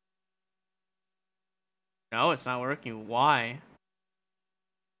 No, it's not working. Why?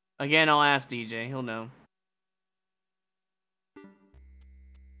 Again, I'll ask DJ. He'll know.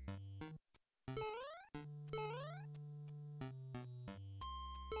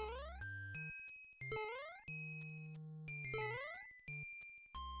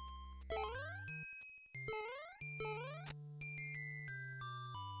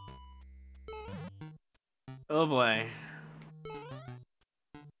 Oh boy.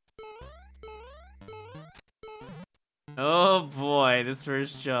 Oh boy, this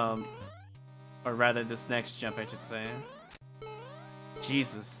first jump. Or rather, this next jump, I should say.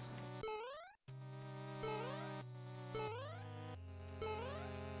 Jesus.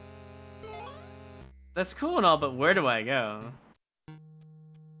 That's cool and all, but where do I go?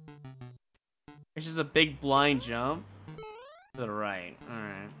 It's just a big blind jump. To the right.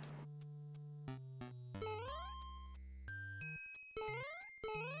 Alright.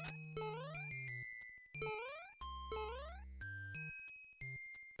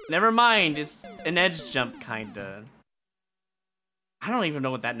 Never mind, it's an edge jump, kinda. I don't even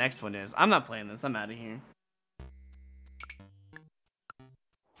know what that next one is. I'm not playing this, I'm out of here.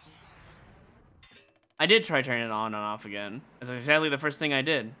 I did try turning it on and off again. That's exactly the first thing I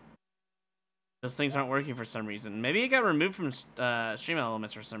did. Those things aren't working for some reason. Maybe it got removed from stream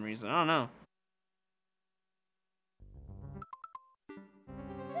elements for some reason. I don't know.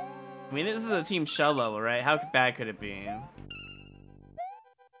 I mean, this is a team shell level, right? How bad could it be?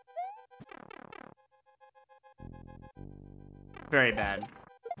 Very bad.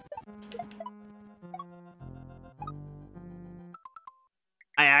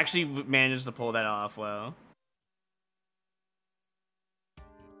 I actually managed to pull that off well.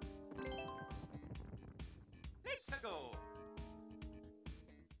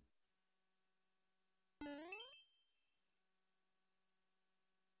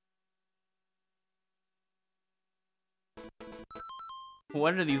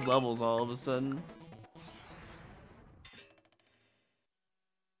 What are these levels all of a sudden?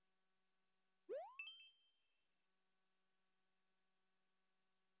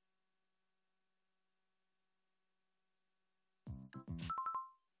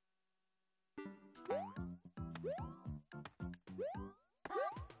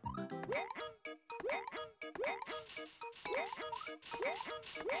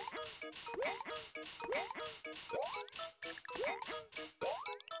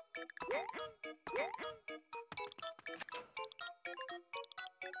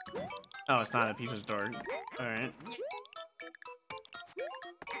 Oh, it's not a piece of door. Alright.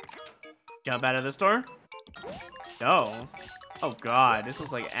 Jump out of this door? No. Oh god, this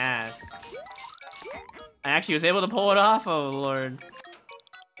looks like ass. I actually was able to pull it off, oh lord.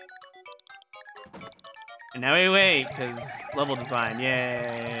 And now we wait, because level design,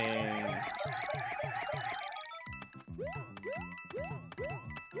 yay.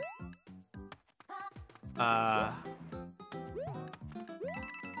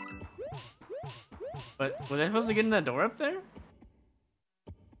 But was I supposed to get in that door up there? Or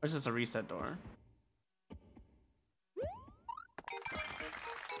is this a reset door?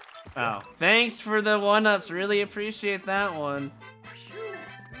 Oh, thanks for the one-ups. Really appreciate that one.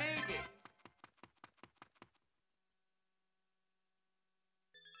 Made it.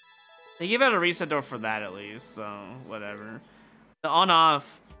 They give out a reset door for that at least, so whatever. The on-off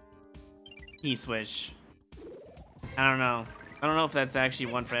key switch. I don't know. I don't know if that's actually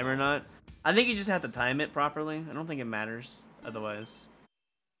one frame or not. I think you just have to time it properly. I don't think it matters otherwise.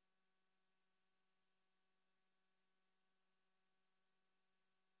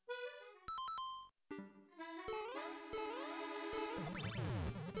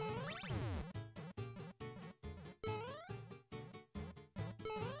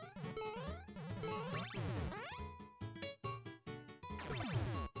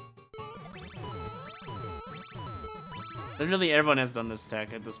 Literally everyone has done this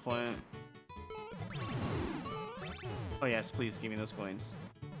tech at this point. Oh yes, please give me those coins.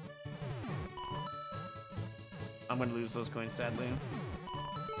 I'm gonna lose those coins, sadly.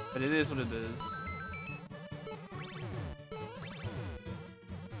 But it is what it is.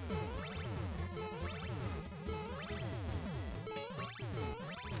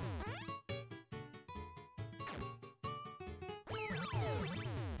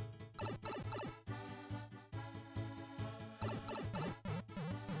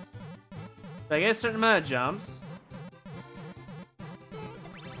 So I get a certain amount of jumps.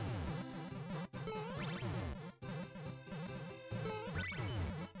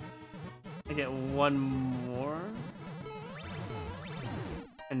 I get one more.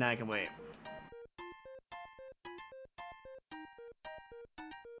 And now I can wait.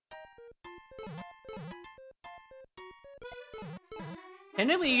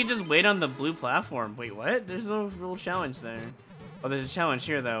 Technically, you can just wait on the blue platform. Wait, what? There's no real challenge there. Oh, there's a challenge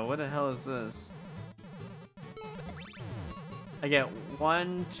here, though. What the hell is this? I get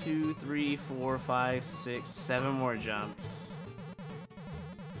 1, 2, 3, 4, 5, 6, 7 more jumps.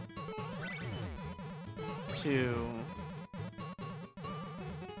 2,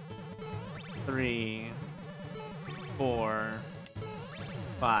 3, 4,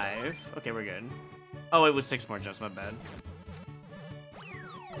 5. Okay, we're good. Oh, it was 6 more jumps. My bad.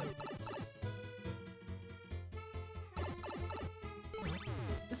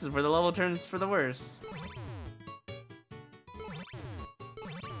 This is where the level turns for the worse.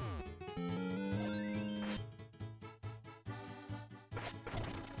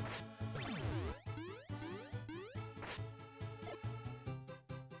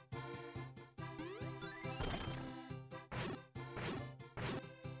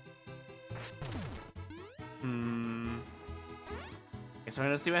 Guess we're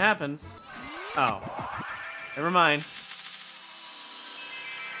gonna see what happens. Oh. Never mind.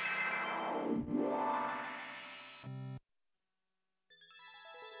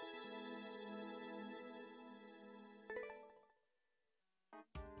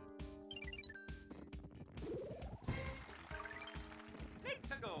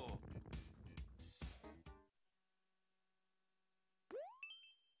 Let's go.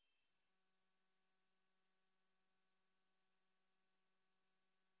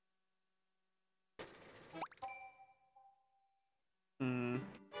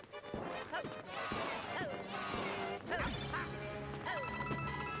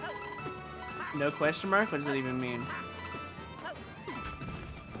 No question mark? What does that even mean?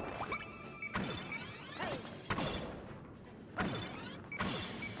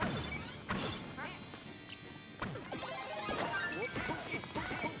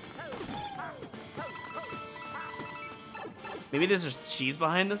 Maybe there's just cheese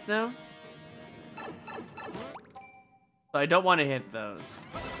behind us now? So I don't want to hit those.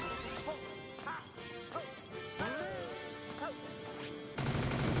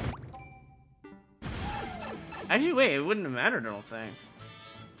 Actually, wait, it wouldn't have mattered, I don't think.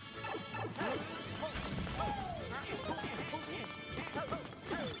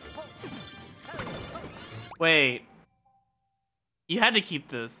 Wait. You had to keep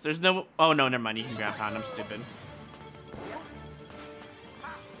this. There's no... Oh, no, never mind. You can grab pound. I'm stupid.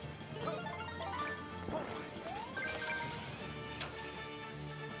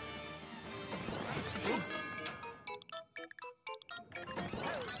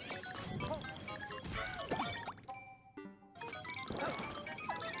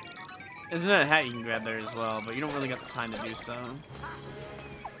 There's another hat you can grab there as well, but you don't really got the time to do so.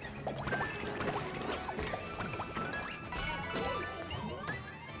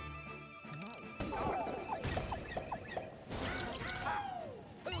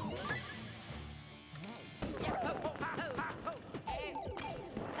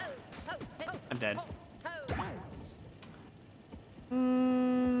 I'm dead.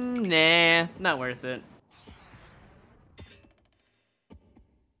 Nah, not worth it.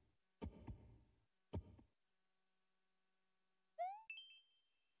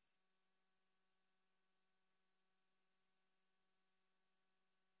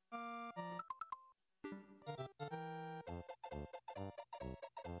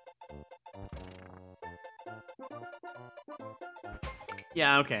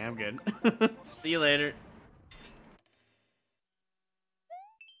 Yeah, okay, I'm good. See you later.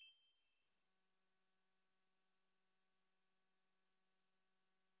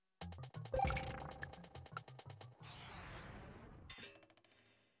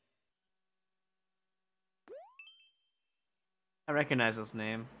 I recognize this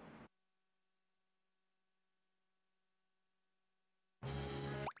name.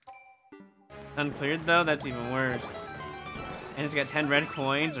 Uncleared though? That's even worse. And it's got 10 red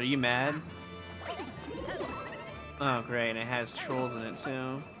coins. Are you mad? Oh, great. And it has trolls in it,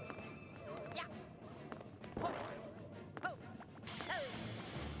 too.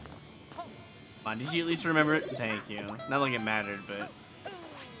 Come on, did you at least remember it? Thank you. Not like it mattered, but...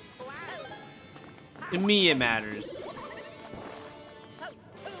 to me, it matters.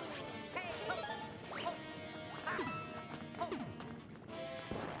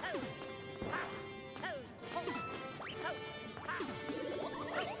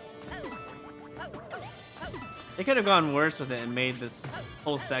 They could have gone worse with it and made this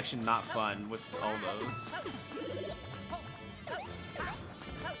whole section not fun with all those.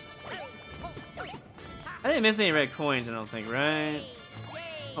 I didn't miss any red coins, I don't think, right?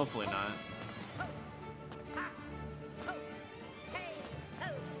 Hopefully not.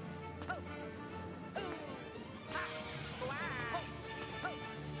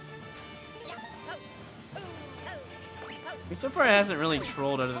 So far, it hasn't really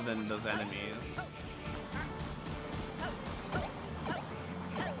trolled other than those enemies.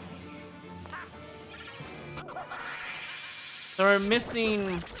 So we're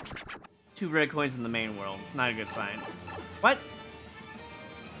missing 2 red coins in the main world. Not a good sign. What?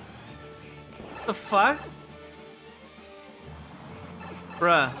 What the fuck?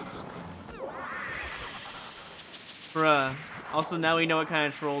 Bruh. Bruh. Also, now we know what kind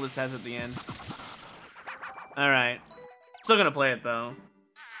of troll this has at the end. Alright. Still gonna play it, though.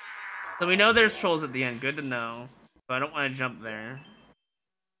 So we know there's trolls at the end. Good to know. But I don't want to jump there.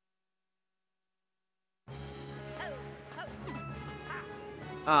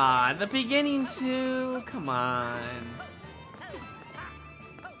 Ah, the beginning too? Come on.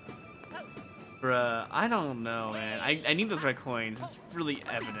 Bruh, I don't know, man. I need those red coins. It's really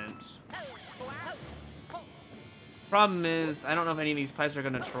evident. Problem is, I don't know if any of these pipes are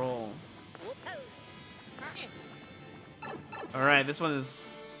gonna troll. Alright, this one is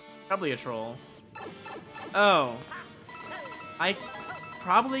probably a troll. Oh. I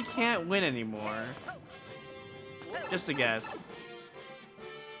probably can't win anymore. Just a guess.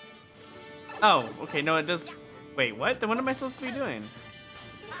 Oh, okay, no, it does... Wait, what? Then what am I supposed to be doing?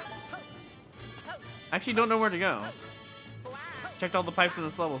 I actually don't know where to go. Checked all the pipes in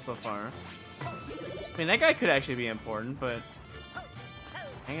this level so far. I mean, that guy could actually be important, but...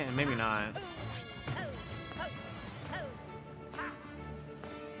 Dang it, maybe not.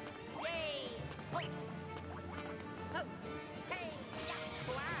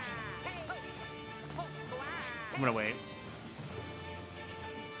 I'm gonna wait.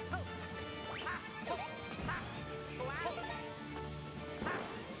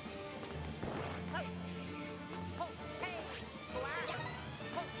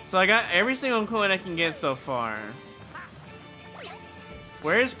 So I got every single coin I can get so far.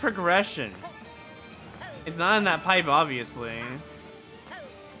 Where's progression? It's not in that pipe, obviously.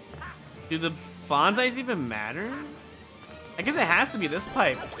 Do the bonsais even matter? I guess it has to be this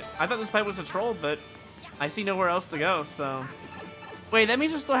pipe. I thought this pipe was a troll, but I see nowhere else to go, so... Wait, that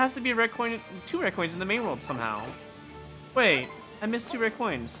means there still has to be a red coin, 2 red coins in the main world somehow. Wait, I missed 2 red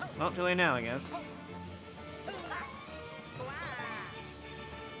coins. Well, too late now, I guess.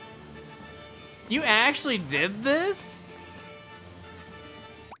 You actually did this?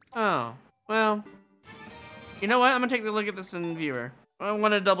 Oh, well. You know what? I'm gonna take a look at this in viewer. I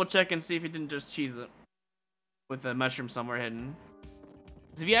want to double check and see if he didn't just cheese it with a mushroom somewhere hidden.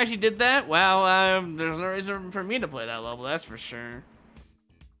 Because if you actually did that, well, there's no reason for me to play that level, that's for sure.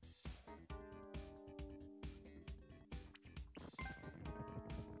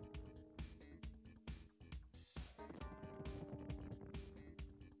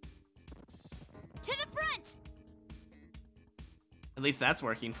 To the front! At least that's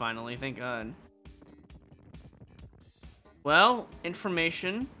working finally, thank God. Well,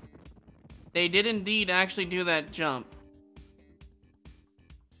 information. They did indeed actually do that jump.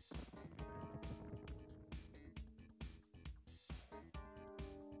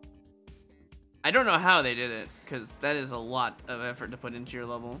 I don't know how they did it, because that is a lot of effort to put into your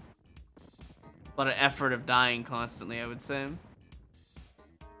level. A lot of effort of dying constantly, I would say.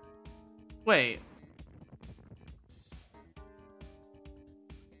 Wait.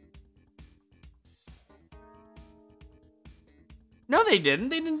 No, they didn't.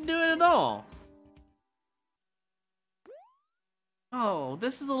 They didn't do it at all. Oh,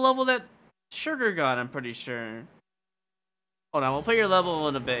 this is a level that Sugar got, I'm pretty sure. Hold on, we'll put your level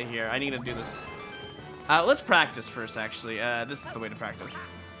in a bit here. I need to do this. Let's practice first, actually. This is the way to practice.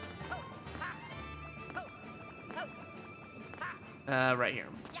 Right here.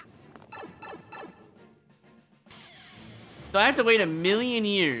 So I have to wait 1,000,000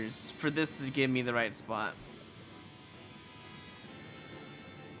 years for this to give me the right spot.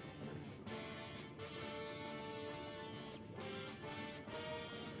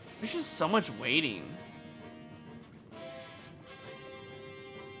 There's just so much waiting.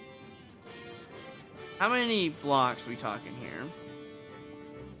 How many blocks are we talking here?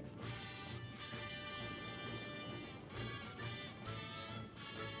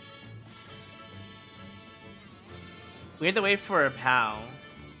 We have to wait for a POW.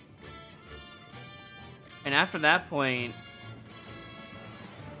 And after that point,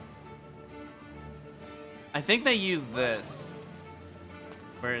 I think they use this.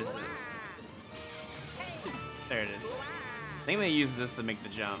 Where is it? There it is. I think they use this to make the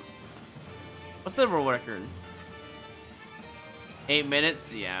jump. What's the world record? 8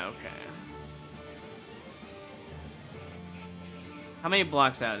 minutes? Yeah, okay. How many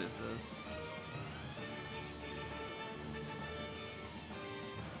blocks out is this?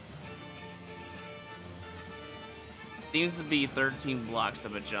 Seems to be 13 blocks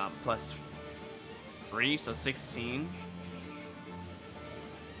of a jump plus 3, so 16.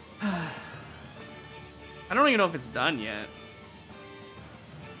 I don't even know if it's done yet.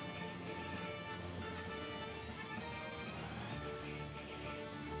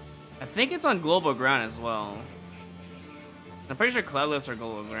 I think it's on global ground as well. I'm pretty sure cloud lifts are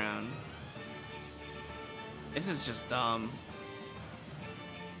global ground. This is just dumb.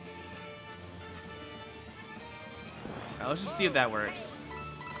 Alright, let's just see if that works.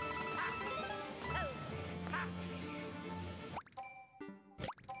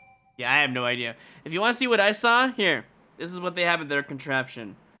 Yeah, I have no idea. If you want to see what I saw, here. This is what they have in their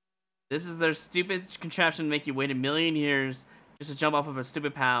contraption. This is their stupid contraption to make you wait a million years just to jump off of a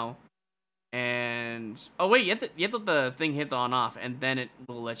stupid POW. And oh wait, you have to let the thing hit the on off, and then it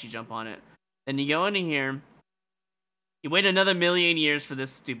will let you jump on it. Then you go into here. You wait another million years for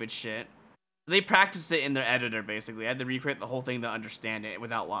this stupid shit. They practice it in their editor, basically. I had to recreate the whole thing to understand it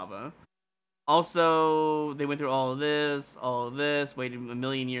without lava. Also, they went through all of this, waited a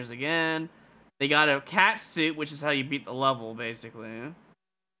million years again. They got a cat suit, which is how you beat the level, basically.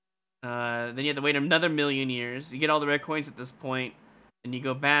 Then you have to wait another million years. You get all the red coins at this point. And you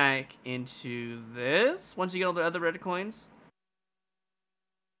go back into this once you get all the other red coins.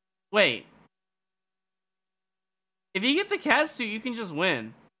 Wait. If you get the cat suit, you can just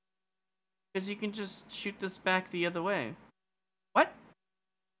win. Because you can just shoot this back the other way. What?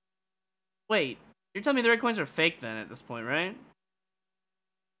 Wait. You're telling me the red coins are fake then at this point, right?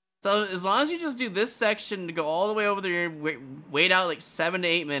 So as long as you just do this section to go all the way over there, wait out like 7 to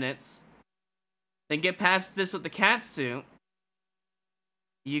 8 minutes. Then get past this with the cat suit.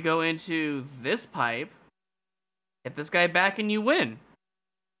 You go into this pipe, get this guy back, and you win.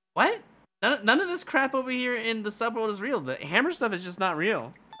 What? None of this crap over here in the subworld is real. The hammer stuff is just not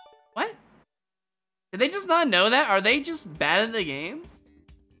real. What? Did they just not know that? Are they just bad at the game?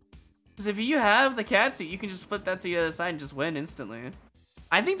 Because if you have the cat suit, you can just flip that to the other side and just win instantly.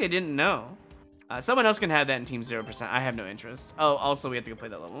 I think they didn't know. Someone else can have that in Team 0%. I have no interest. Oh, also, we have to go play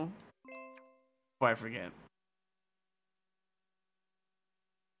that level. Before I forget.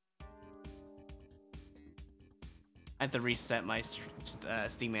 I have to reset my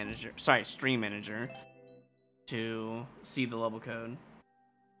stream manager to see the level code.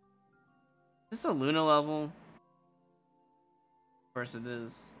 Is this a Luna level? Of course it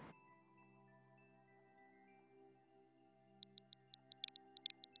is.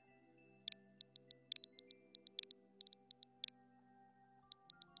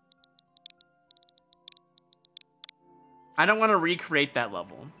 I don't want to recreate that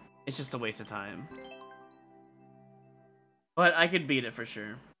level. It's just a waste of time. But I could beat it for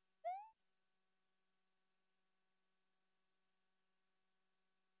sure.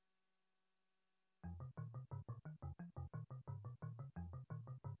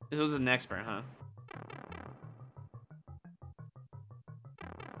 This was an expert, huh?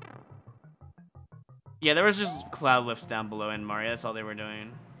 Yeah, there was just cloud lifts down below in Mario. That's all they were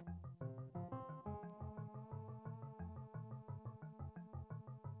doing.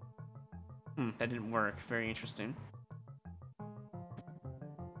 That didn't work. Very interesting.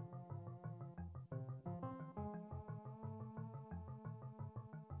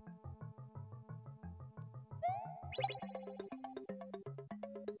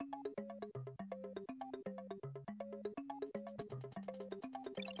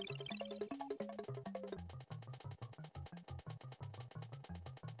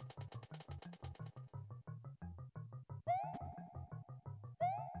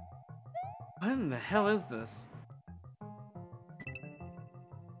 What in the hell is this?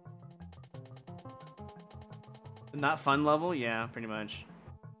 The not fun level? Yeah, pretty much.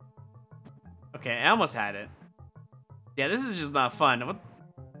 Okay, I almost had it. Yeah, this is just not fun. What?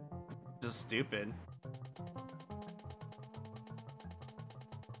 Just stupid.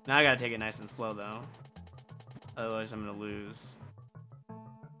 Now I gotta take it nice and slow though. Otherwise I'm gonna lose.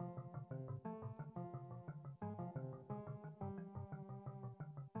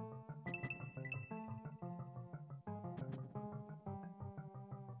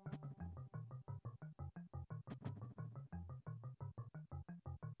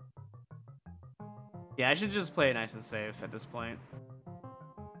 Yeah, I should just play it nice and safe at this point.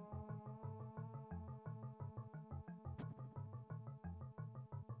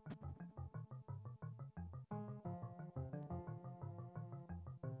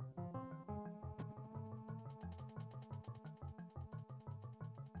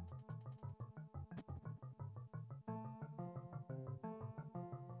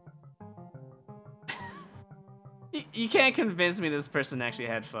 You can't convince me this person actually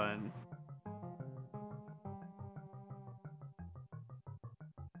had fun.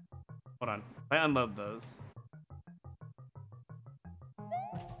 Hold on. If I unload those.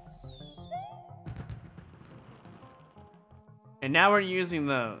 And now we're using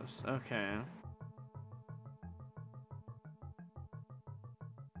those. Okay.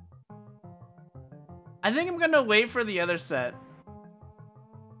 I think I'm gonna wait for the other set.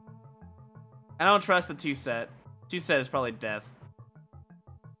 I don't trust the 2 set. 2 set is probably death.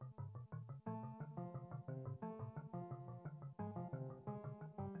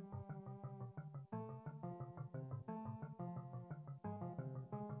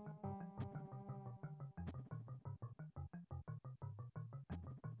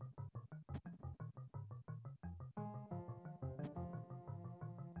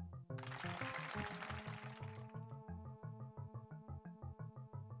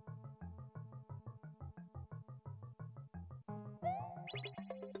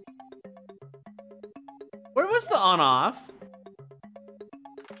 Where was the on-off?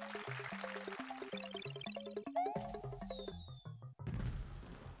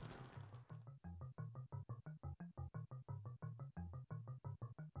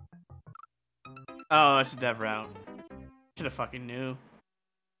 Oh, it's a dev route. Should've fucking knew.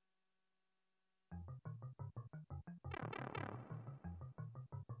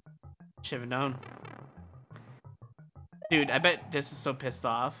 Should've known. Dude, I bet this is so pissed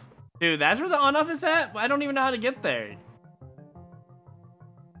off. Dude, that's where the on-off is at? I don't even know how to get there.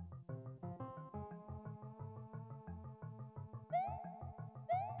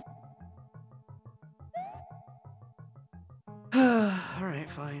 Alright,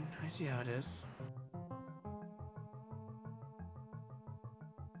 fine. I see how it is.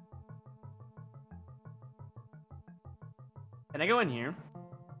 Can I go in here?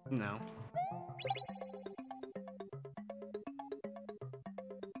 No.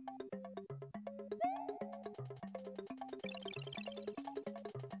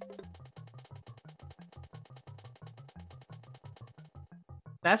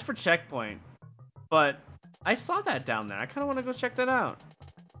 That's for checkpoint, but I saw that down there. I kind of want to go check that out.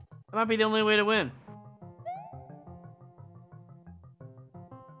 That might be the only way to win.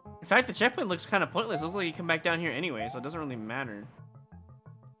 In fact, the checkpoint looks kind of pointless. It looks like you come back down here anyway, so it doesn't really matter.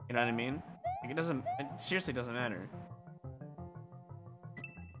 You know what I mean? Like it seriously doesn't matter.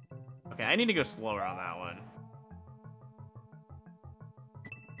 Okay, I need to go slower on that one.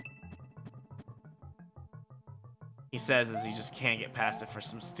 He says as he just can't get past it for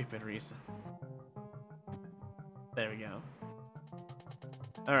some stupid reason. There we go.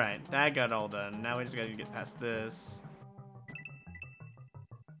 Alright, that got all done. Now we just gotta get past this.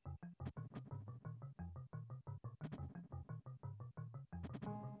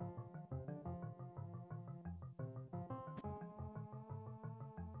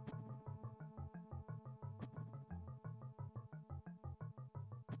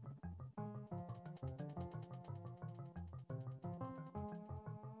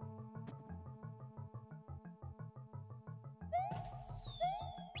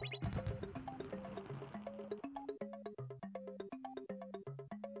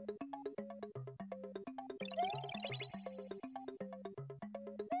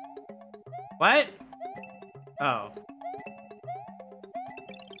 What? Oh.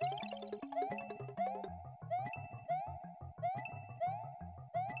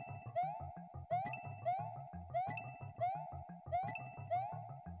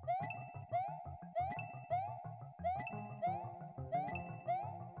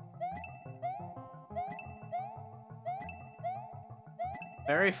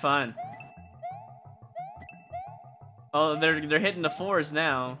 Very fun. Oh, they're hitting the 4s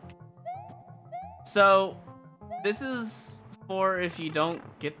now. So, this is for if you don't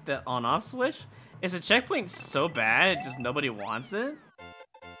get the on-off switch. Is the checkpoint so bad, just nobody wants it?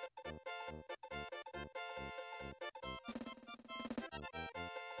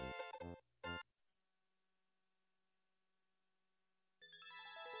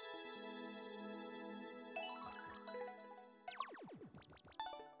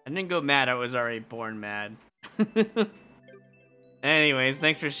 didn't go mad, I was already born mad. Anyways,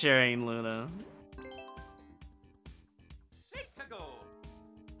 thanks for sharing, Luna. Let's go.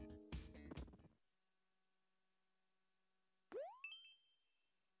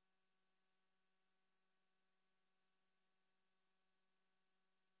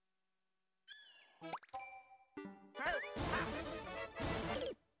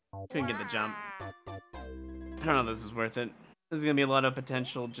 Couldn't get the jump. I don't know if this is worth it. This is gonna be a lot of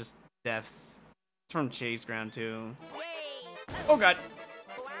potential just deaths. It's from Chase Ground too. Oh god.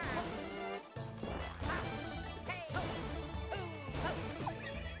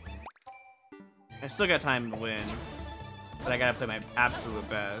 I still got time to win, but I gotta play my absolute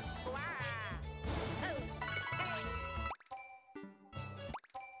best.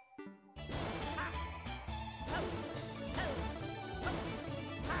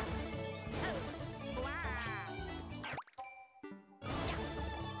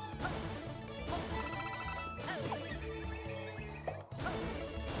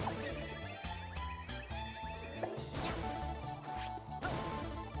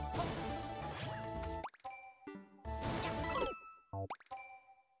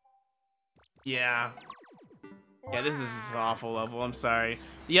 Yeah. Yeah, this is just an awful level. I'm sorry.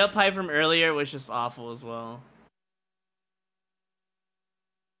 The up high from earlier was just awful as well.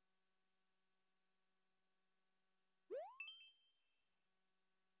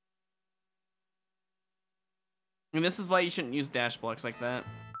 And this is why you shouldn't use dash blocks like that.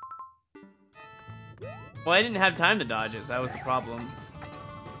 Well, I didn't have time to dodge it, so that was the problem.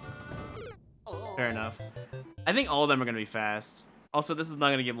 Fair enough. I think all of them are going to be fast. Also, this is not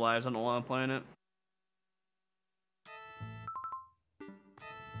going to give lives on while I'm playing it.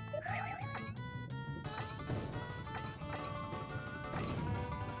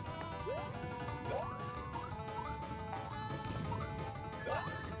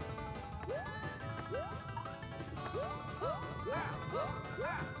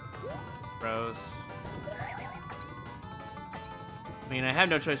 Gross. I mean, I have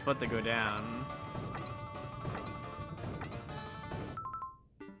no choice but to go down.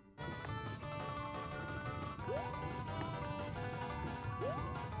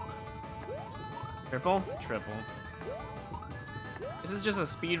 Triple? Triple. This is just a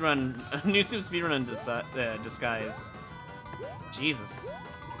speedrun, a new super speedrun in disguise. Jesus.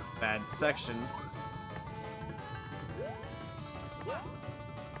 Bad section.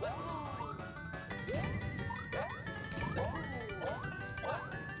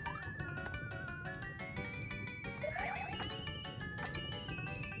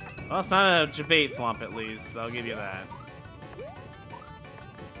 Well, it's not a debate flump at least, so I'll give you that.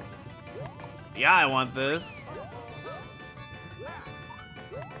 Yeah, I want this.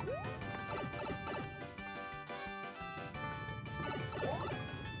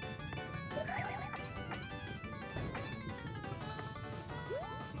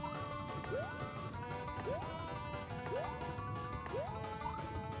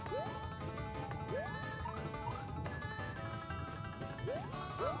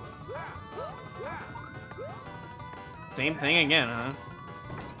 Same thing again, huh?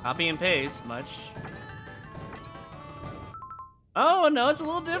 Copy and paste, much. Oh, no, it's a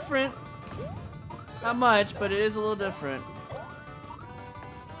little different. Not much, but it is a little different.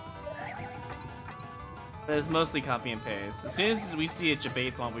 But it's mostly copy and paste. As soon as we see a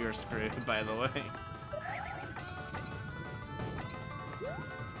debate thump, we were screwed, by the way.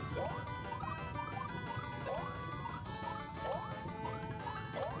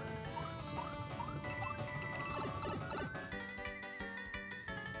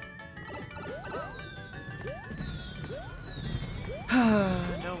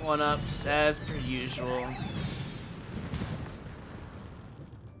 No one-ups, as per usual.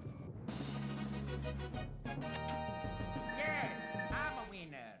 Yes, I'm a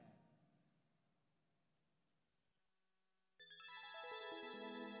winner.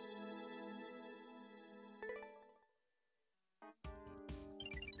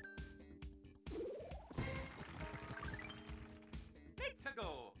 Let's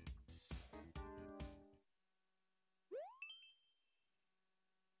go.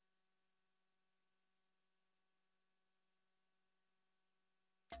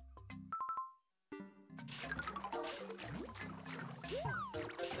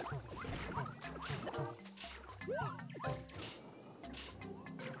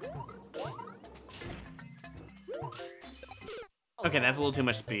 Okay, that's a little too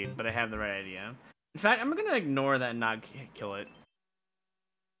much speed, but I have the right idea. In fact, I'm gonna ignore that and not kill it.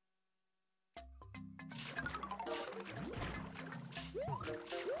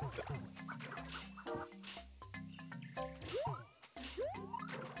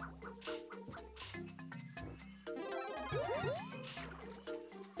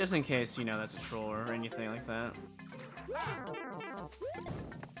 Just in case, you know, that's a troll or anything like that.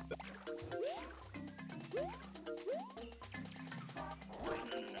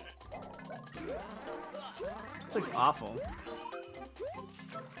 This looks awful.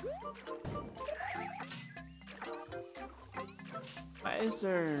 Why is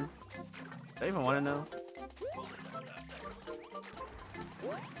there... Do I even want to know?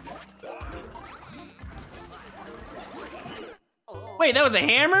 Wait, that was a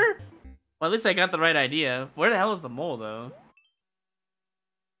hammer? Well, at least I got the right idea. Where the hell is the mole, though?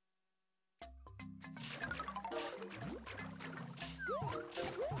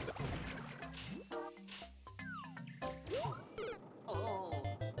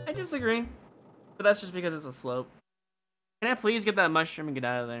 I disagree. But that's just because it's a slope. Can I please get that mushroom and get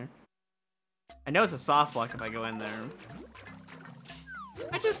out of there? I know it's a soft block if I go in there.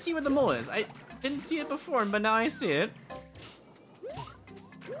 I just see where the mole is. I didn't see it before, but now I see it.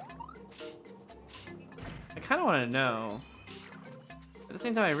 I kind of want to know. At the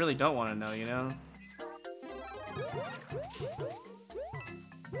same time, I really don't want to know, you know?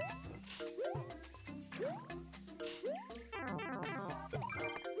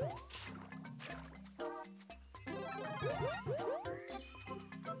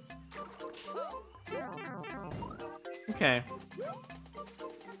 Okay.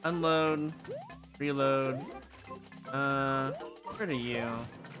 Unload. Reload. Where are you?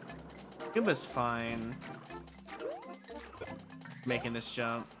 Cuba's fine. Making this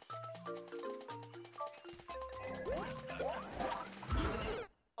jump.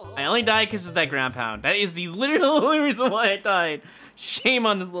 I only died because of that ground pound. That is the literal only reason why I died. Shame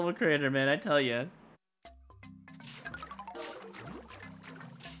on this little creator, man, I tell ya.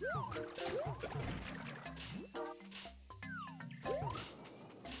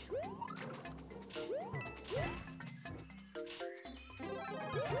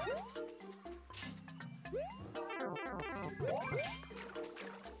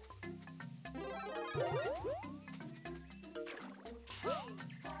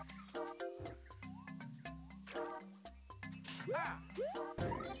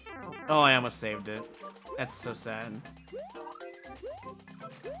 Oh, I almost saved it. That's so sad.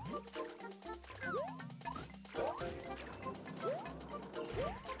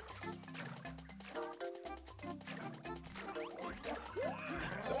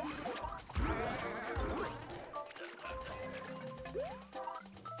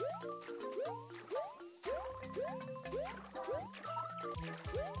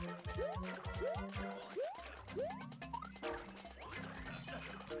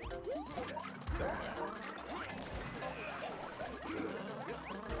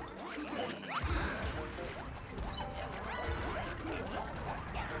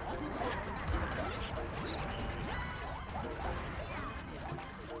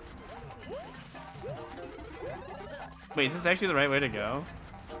 Wait, is this actually the right way to go?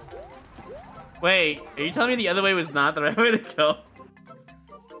 Wait, are you telling me the other way was not the right way to go?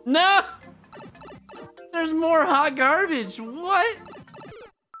 No! There's more hot garbage. What?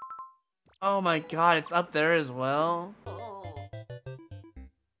 Oh my god, it's up there as well.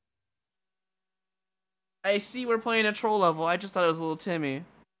 I see we're playing a troll level. I just thought it was a little Timmy.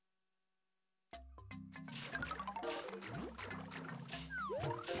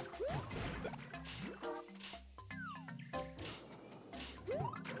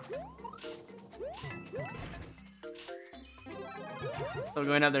 So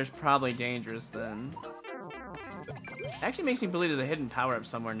going out there's probably dangerous then. It actually makes me believe there's a hidden power-up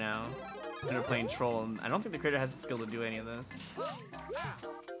somewhere now. And we're playing troll, and I don't think the creator has the skill to do any of this.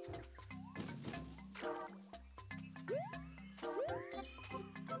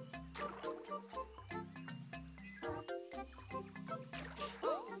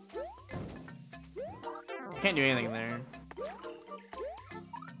 Can't do anything there.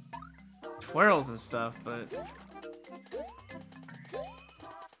 Twirls and stuff, but...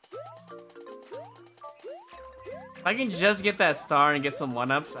 If I can just get that star and get some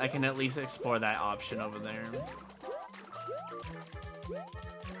 1-ups, I can at least explore that option over there.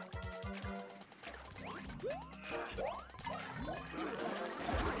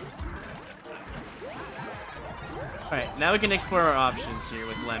 Alright, now we can explore our options here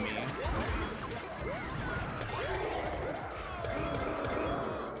with Lemmy.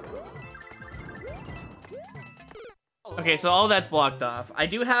 Okay, so all that's blocked off. I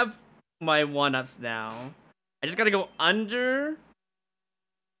do have my 1-ups now. I just gotta go under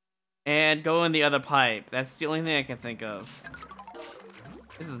and go in the other pipe. That's the only thing I can think of.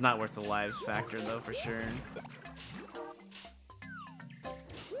 This is not worth the lives factor though, for sure.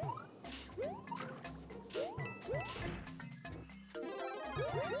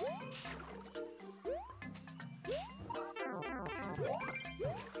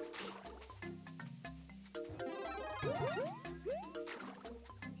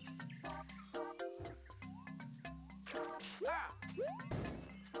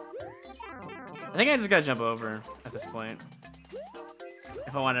 I think I just gotta jump over at this point.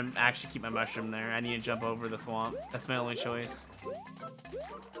 If I want to actually keep my mushroom there, I need to jump over the swamp. That's my only choice.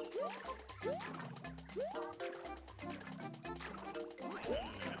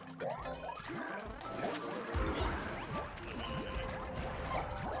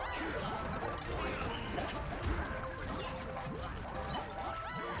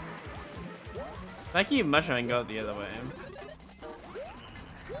 If I keep mushroom, I can go the other way.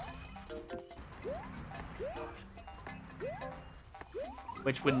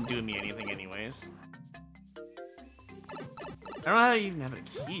 Which wouldn't do me anything anyways. I don't know how I even have a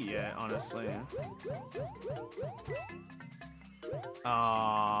key yet, honestly.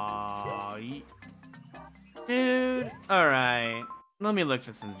 Aww. Dude. Alright. Let me look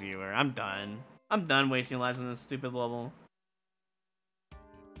this in viewer. I'm done. I'm done wasting lives on this stupid level.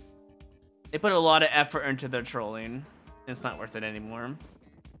 They put a lot of effort into their trolling. It's not worth it anymore.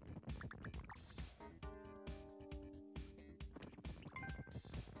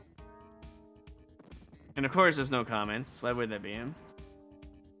 And of course, there's no comments. Why would there be?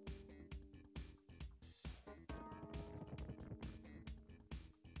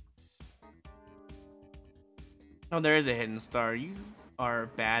 Oh, there is a hidden star. You are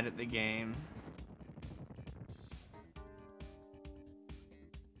bad at the game.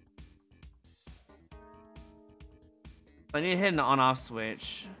 I need to hit an on-off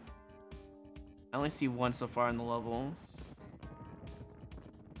switch. I only see one so far in the level.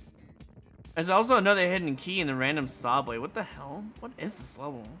 There's also another hidden key in the random saw blade. What the hell? What is this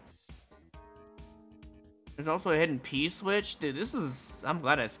level? There's also a hidden P switch. Dude, this is... I'm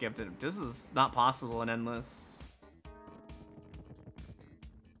glad I skipped it. This is not possible in Endless.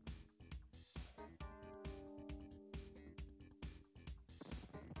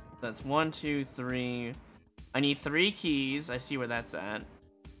 That's 1, 2, 3... I need 3 keys. I see where that's at.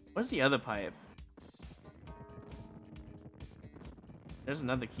 What's the other pipe? There's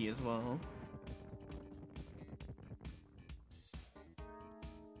another key as well.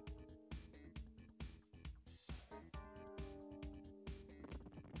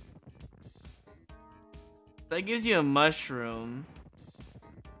 That gives you a mushroom.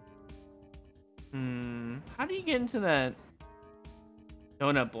 How do you get into that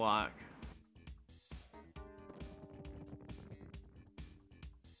donut block?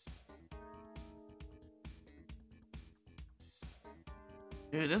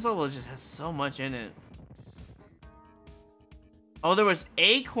 Dude, this level just has so much in it. Oh, there was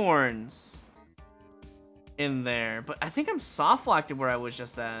acorns in there, but I think I'm soft locked where I was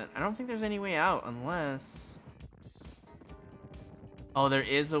just at. I don't think there's any way out unless... Oh, there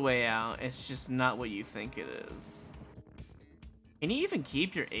is a way out. It's just not what you think it is. Can you even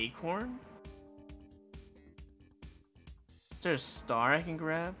keep your acorn? Is there a star I can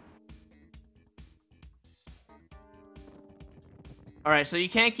grab? Alright, so you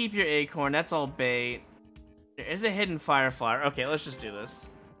can't keep your acorn. That's all bait. There is a hidden firefly. Okay, let's just do this.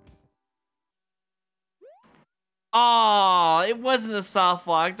 Oh, it wasn't a soft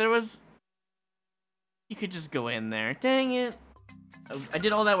lock. There was... You could just go in there. Dang it. I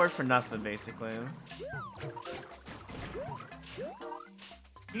did all that work for nothing, basically. You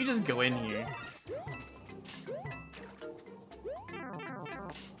can just go in here.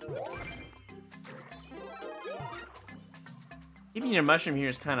 Keeping your mushroom here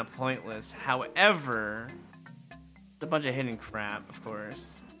is kind of pointless. However, it's a bunch of hidden crap, of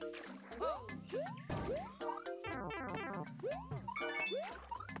course.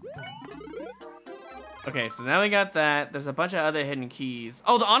 Okay, so now we got that. There's a bunch of other hidden keys.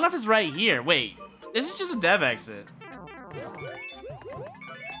 Oh, the on-off is right here. Wait, this is just a dev exit.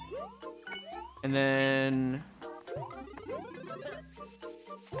 And then...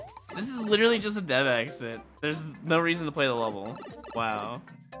 This is literally just a dev exit. There's no reason to play the level. Wow.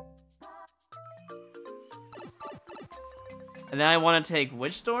 And then I want to take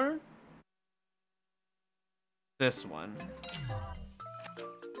which door? This one.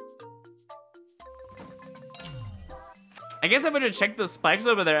 I guess if I would have checked those spikes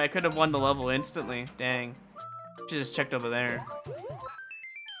over there, I could have won the level instantly. Dang. Should just checked over there.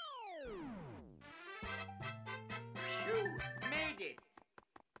 You made it.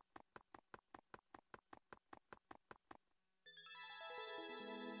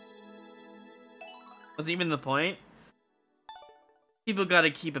 Was even the point? People gotta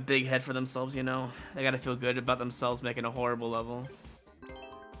keep a big head for themselves, you know? They gotta feel good about themselves making a horrible level.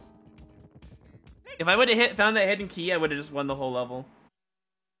 If I would have found that hidden key, I would have just won the whole level.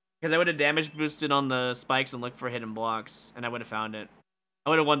 Because I would have damage boosted on the spikes and looked for hidden blocks, and I would have found it. I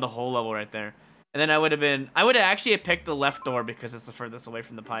would have won the whole level right there. And then I would have actually picked the left door because it's the furthest away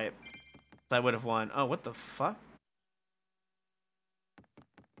from the pipe. So I would have won. Oh, what the fuck?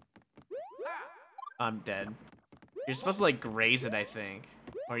 I'm dead. You're supposed to like graze it, I think,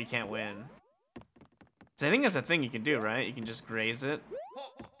 or you can't win. So I think that's a thing you can do, right? You can just graze it.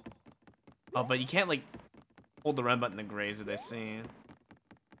 Oh, but you can't like hold the run button to graze it, I see.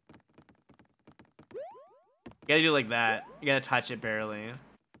 You gotta do like that. You gotta touch it barely.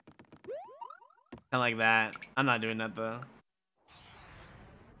 Kinda like that. I'm not doing that though.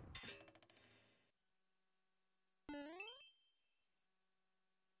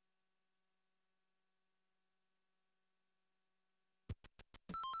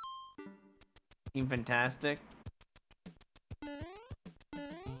 Team Fantastic.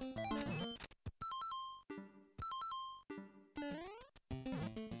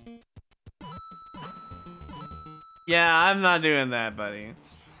 Yeah, I'm not doing that, buddy.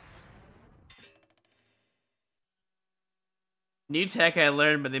 New tech I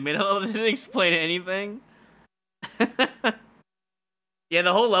learned, but they made a level that didn't explain anything. Yeah,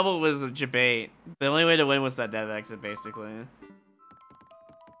 the whole level was a debate. The only way to win was that dev exit, basically.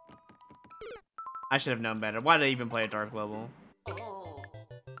 I should have known better. Why did I even play a dark level?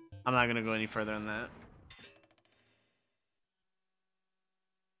 I'm not gonna go any further than that.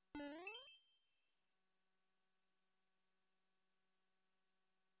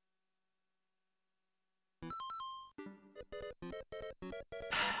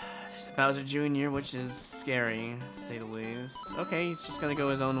 Bowser Jr., which is scary, to say the least. Okay, he's just gonna go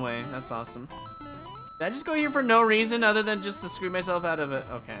his own way. That's awesome. Did I just go here for no reason other than just to screw myself out of it?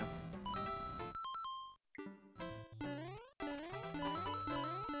 Okay.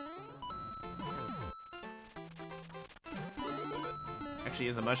 Actually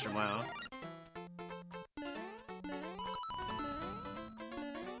is a mushroom, wow.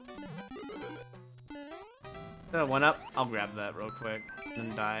 One up? I'll grab that real quick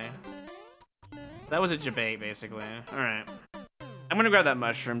and die. That was a debate, basically. Alright. I'm gonna grab that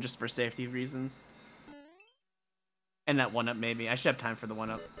mushroom just for safety reasons. And that one up, maybe. I should have time for the one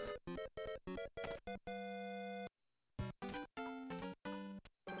up.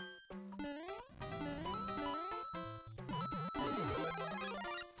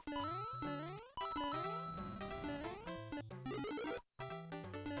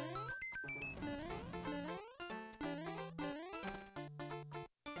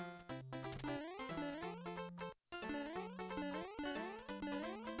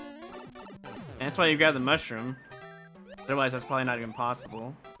 And that's why you grab the mushroom. Otherwise, that's probably not even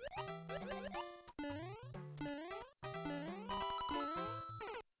possible.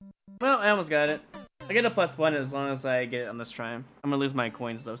 Well, I almost got it. I get a +1 as long as I get it on this try. I'm gonna lose my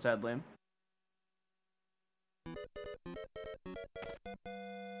coins though, sadly.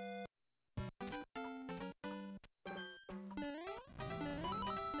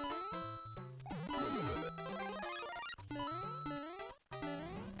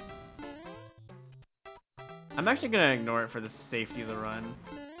 I'm actually gonna ignore it for the safety of the run.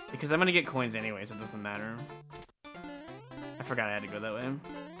 Because I'm gonna get coins anyways, it doesn't matter. I forgot I had to go that way.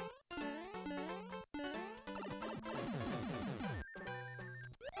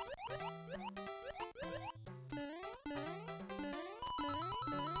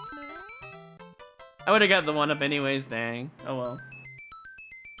 I would've got the one up anyways, dang. Oh well.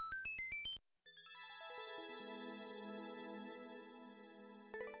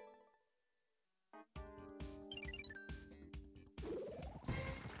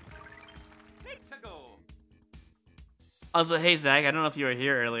 Also, hey Zach, I don't know if you were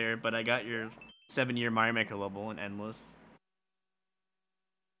here earlier, but I got your 7-year Mario Maker level in Endless.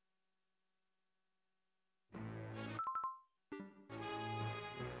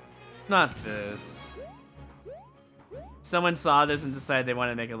 Not this. Someone saw this and decided they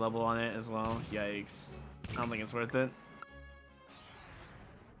wanted to make a level on it as well. Yikes. I don't think it's worth it.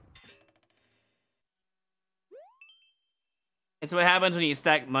 It's what happens when you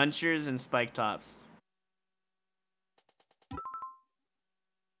stack munchers and spike tops.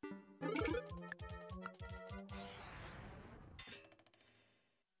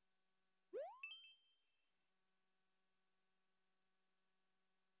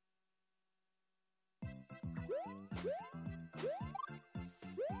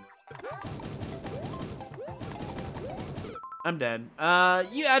 I'm dead.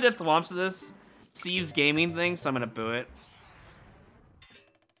 You added thwomps to this Steve's gaming thing, so I'm gonna boo it.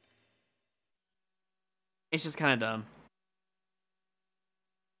 It's just kind of dumb.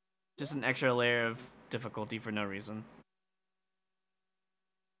 Just an extra layer of difficulty for no reason.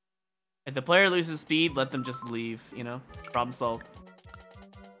 If the player loses speed, let them just leave, you know? Problem solved.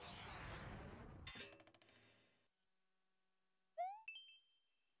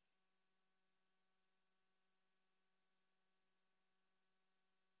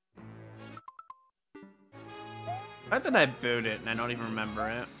 I thought I booted it and I don't even remember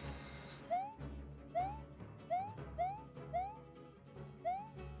it.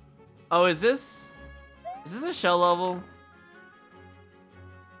 Oh, is this a shell level?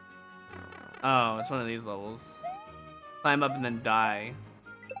 Oh, it's one of these levels. Climb up and then die.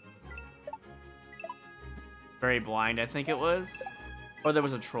 Very blind, I think it was. Or there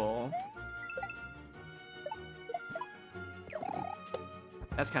was a troll.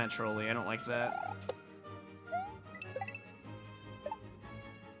 That's kind of trolly. I don't like that.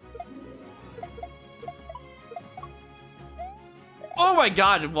 Oh my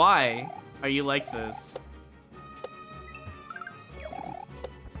god, why are you like this?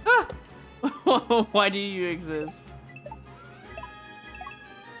 Ah! Why do you exist?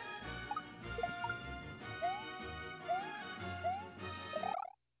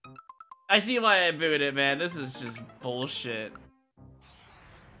 I see why I booted it, man. This is just bullshit.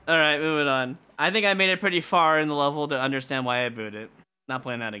 Alright, moving on. I think I made it pretty far in the level to understand why I booted it. Not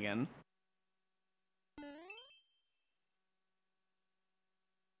playing that again.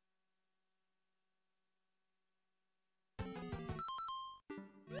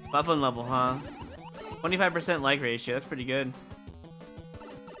 Buffin level, huh? 25% like ratio, that's pretty good.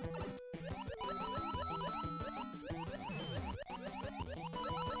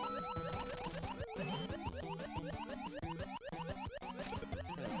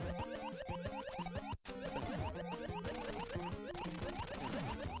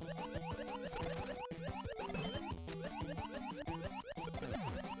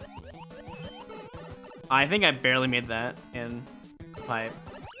 I think I barely made that in pipe.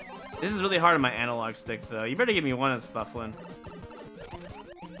 This is really hard on my analog stick, though. You better give me one that's buffling.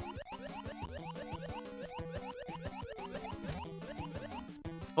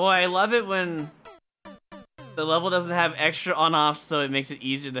 Boy, I love it when the level doesn't have extra on-offs, so it makes it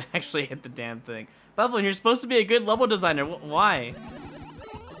easier to actually hit the damn thing. Bufflin, you're supposed to be a good level designer. Why?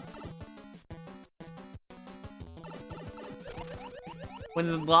 When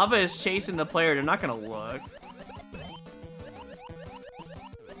the lava is chasing the player, they're not gonna look.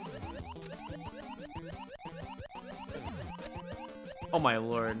 Oh my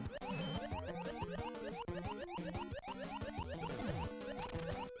lord.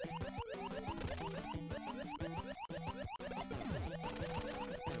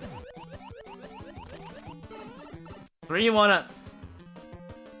 Three one-ups.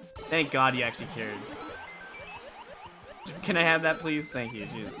 Thank God you actually cared. Can I have that, please? Thank you,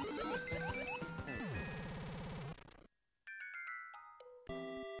 jeez.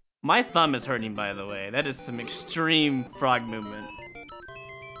 My thumb is hurting, by the way. That is some extreme frog movement.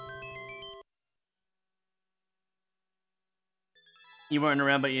 You weren't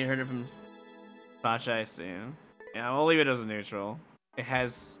around, but you heard it from Sasha, I assume. Yeah, we'll leave it as a neutral. It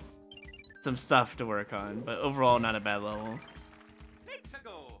has some stuff to work on, but overall, not a bad level.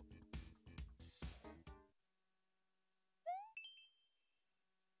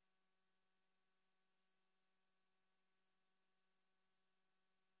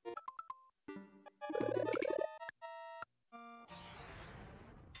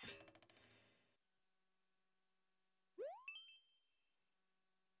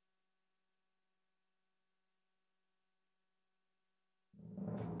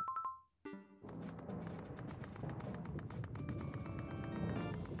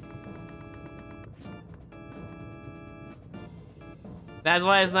 That's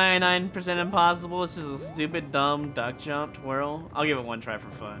why it's 99% impossible. It's just a stupid, dumb duck jump twirl. I'll give it one try for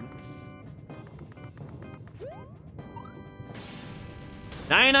fun.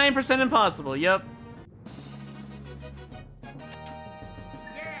 99% impossible, yep.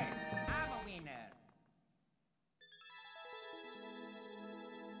 Yes, I'm a winner.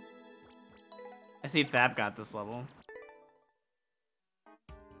 I see Thap got this level.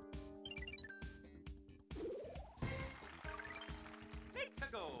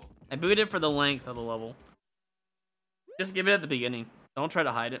 I booted it for the length of the level. Just give it at the beginning. Don't try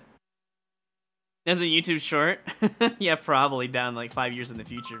to hide it. As a YouTube short? Yeah, probably down like 5 years in the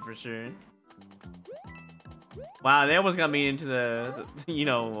future for sure. Wow, they almost got me into the you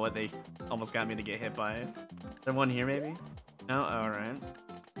know what, they almost got me to get hit by it. Is there one here maybe? No? Alright.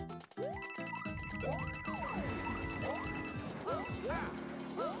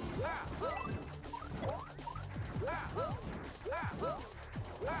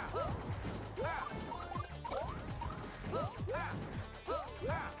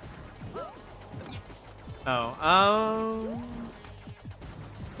 Oh,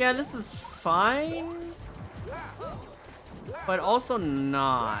 yeah, this is fine, but also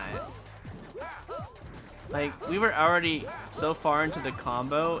not. Like, we were already so far into the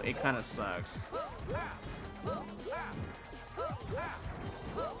combo, it kind of sucks.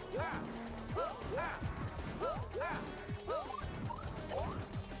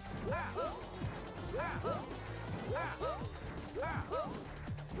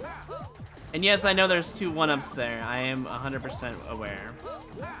 And yes, I know there's 2 1-ups there. I am 100% aware.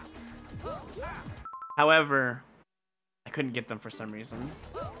 However, I couldn't get them for some reason.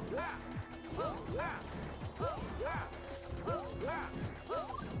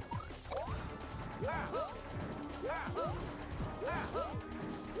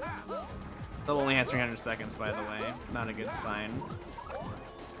 Still only has 300 seconds, by the way. Not a good sign.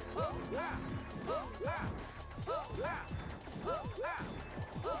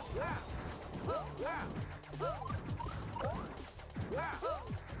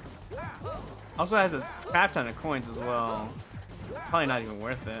 Also has a crap ton of coins as well. Probably not even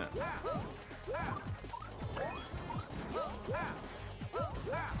worth it.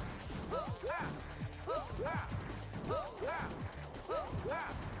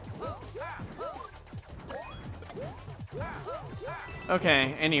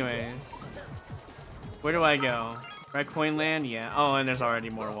 Okay, anyways. Where do I go? Red Coin Land? Yeah. Oh, and there's already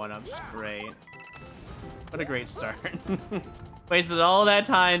more 1-ups. Great. What a great start. Wasted all that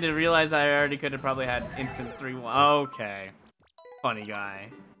time to realize I already could have probably had instant 3-1. Okay. Funny guy.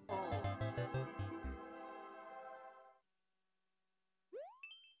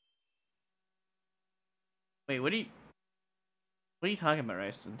 Wait, what are you talking about,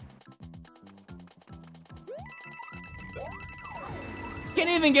 Ryson? Can't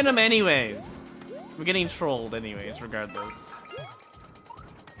even get him anyways. We're getting trolled anyways, regardless.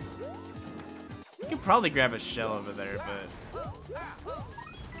 You could probably grab a shell over there, but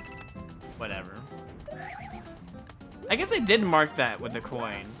whatever. I guess I did mark that with the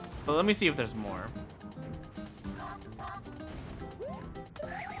coin, but let me see if there's more.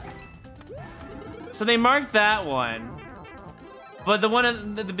 So they marked that one, but the one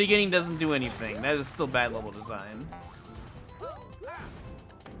at the beginning doesn't do anything. That is still bad level design.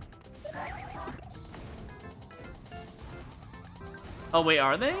 Oh wait,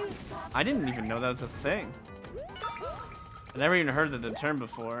 are they? I didn't even know that was a thing. I never even heard of the term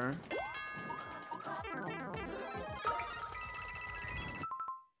before.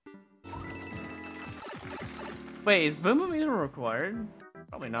 Wait, is Boom Boom even required?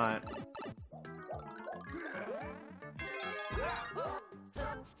 Probably not.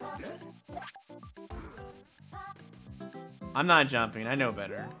 I'm not jumping, I know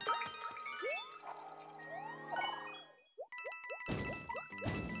better.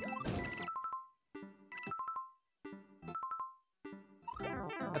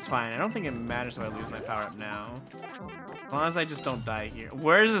 That's fine. I don't think it matters if I lose my power up now. As long as I just don't die here.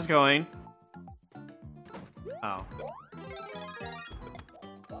 Where is this going? Oh.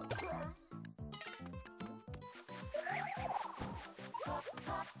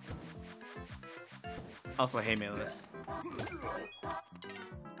 Also, hey, Melis.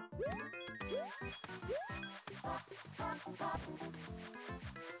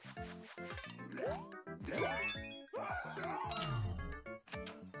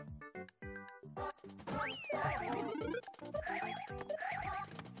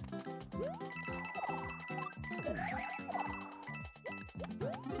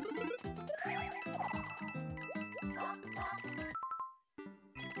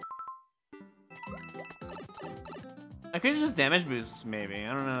 I could just damage boost, maybe.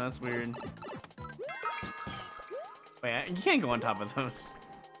 I don't know, that's weird. Wait, you can't go on top of those.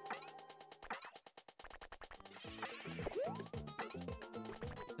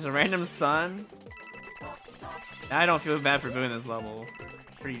 There's a random sun. I don't feel bad for doing this level.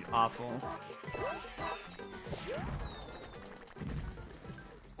 Pretty awful.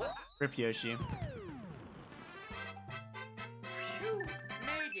 Rip Yoshi.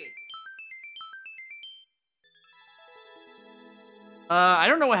 I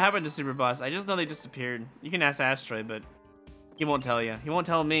don't know what happened to Super Boss. I just know they disappeared. You can ask Asteroid, but he won't tell you. He won't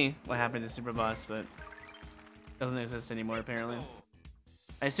tell me what happened to Super Boss, but doesn't exist anymore apparently.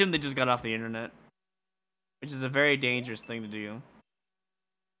 I assume they just got off the internet, which is a very dangerous thing to do.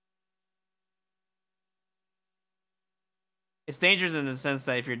 It's dangerous in the sense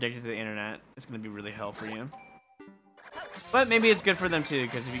that if you're addicted to the internet, it's going to be really hell for you. But maybe it's good for them too,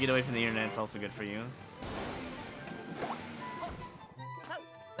 because if you get away from the internet, it's also good for you.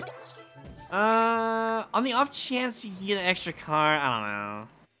 On the off chance you can get an extra car, I don't know.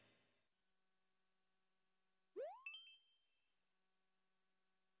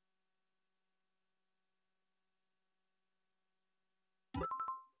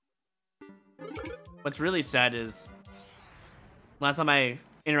 What's really sad is last time I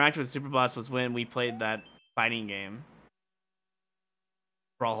interacted with Super Boss was when we played that fighting game.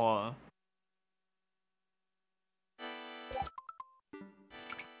 Brawlhalla.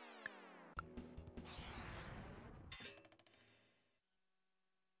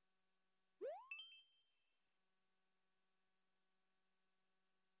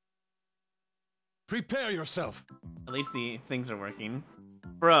 Prepare yourself. At least the things are working.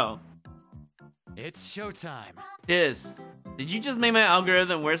 Bro. It's showtime. Diz, did you just make my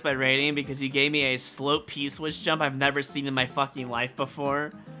algorithm worse by rating because you gave me a slope P-switch jump I've never seen in my fucking life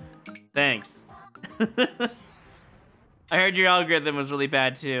before? Thanks. I heard your algorithm was really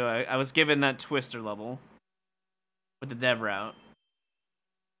bad too. I was given that twister level with the dev route.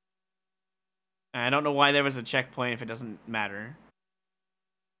 I don't know why there was a checkpoint if it doesn't matter.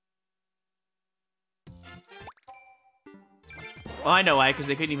 Well, I know why, because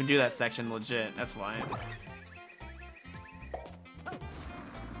they couldn't even do that section legit. That's why.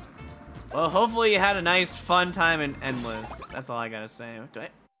 Well, hopefully you had a nice, fun time in Endless. That's all I gotta say. Do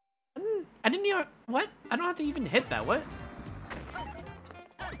I didn't even... What? I don't have to even hit that. What?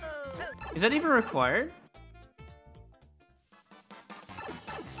 Is that even required?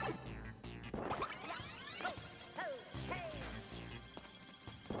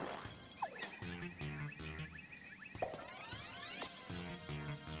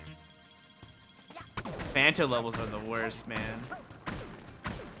 Phantom levels are the worst, man.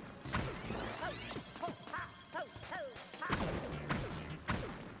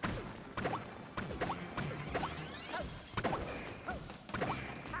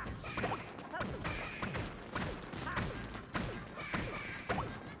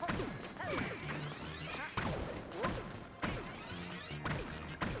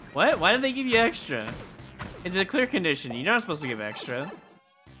 What? Why did they give you extra? It's a clear condition. You're not supposed to give extra.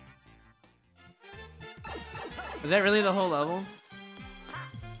 Is that really the whole level?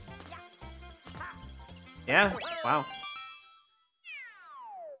 Yeah? Wow.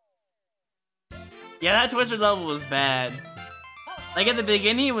 Yeah, that twister level was bad. Like, at the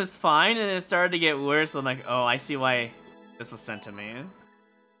beginning it was fine, and it started to get worse. I'm like, oh, I see why this was sent to me.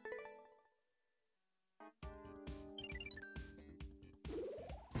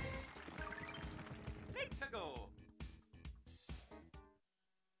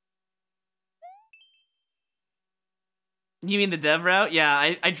 You mean the dev route? Yeah,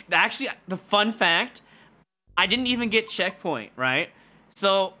 I actually, the fun fact, I didn't even get checkpoint, right?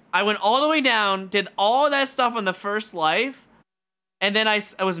 So I went all the way down, did all that stuff on the first life, and then I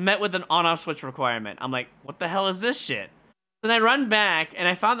was met with an on-off switch requirement. I'm like, what the hell is this shit? Then I run back, and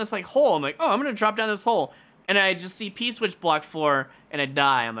I found this, like, hole. I'm like, oh, I'm gonna drop down this hole. And I just see P-switch block 4, and I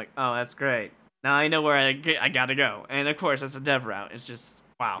die. I'm like, oh, that's great. Now I know where I gotta go. And of course, that's a dev route. It's just,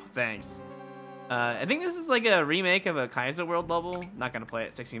 wow, thanks. I think this is like a remake of a Kaiser World level. Not gonna play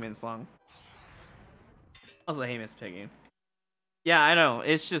it, 16 minutes long. Also, hey, Miss Piggy. Yeah, I know,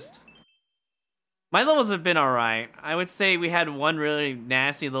 it's just... My levels have been alright. I would say we had one really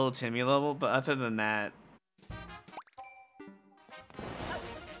nasty little Timmy level, but other than that...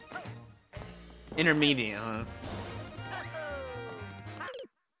 Intermediate, huh?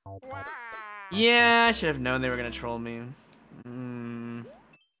 Yeah, I should have known they were gonna troll me.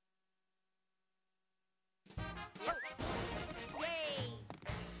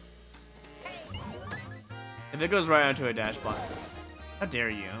 If it goes right onto a dash block. How dare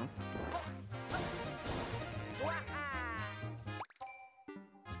you?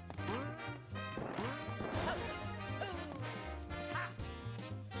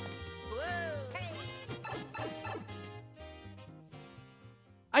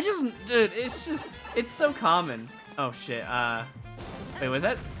 Dude, it's so common. Oh shit, wait, was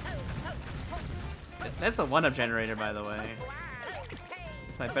that? That's a one-up generator, by the way.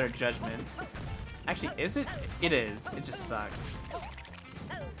 It's my better judgment. Actually, is it? It is. It just sucks.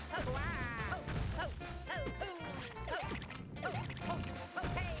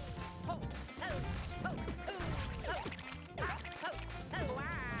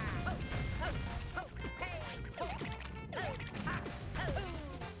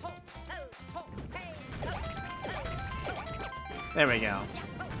 There we go.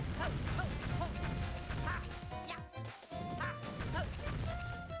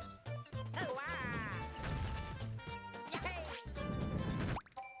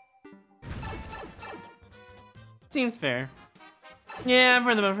 Seems fair. Yeah,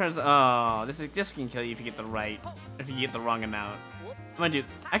 for the most part. Oh, this can kill you if you get the wrong amount. I'm gonna do.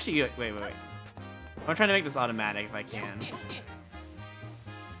 Actually, wait. I'm trying to make this automatic if I can.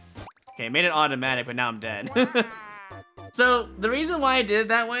 Okay, made it automatic, but now I'm dead. So the reason why I did it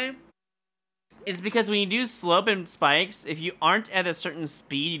that way is because when you do slope and spikes, if you aren't at a certain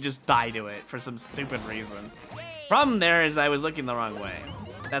speed, you just die to it for some stupid reason. Problem there is I was looking the wrong way.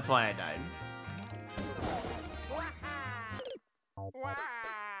 That's why I died.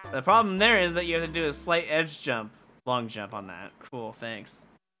 The problem there is that you have to do a slight edge jump, long jump on that. Cool, thanks.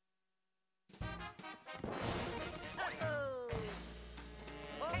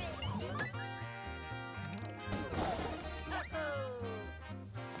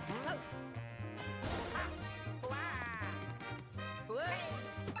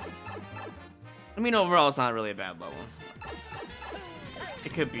 I mean, overall, it's not really a bad level.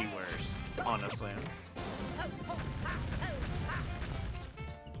 It could be worse, honestly.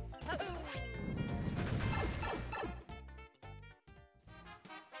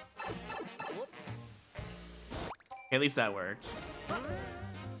 At least that worked.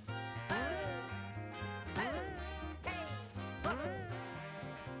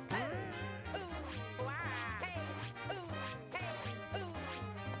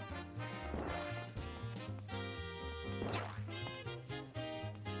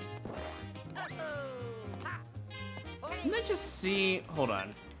 Didn't I just see... Hold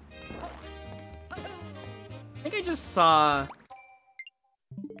on. I think I just saw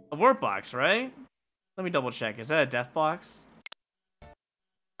a warp box, right? Let me double check. Is that a death box?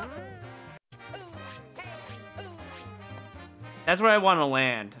 That's where I want to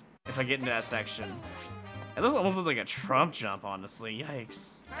land if I get into that section. It almost looks like a Trump jump, honestly.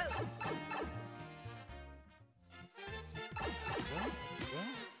 Yikes.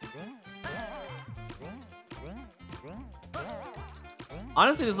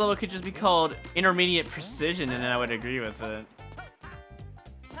 Honestly, this level could just be called Intermediate Precision, and I would agree with it.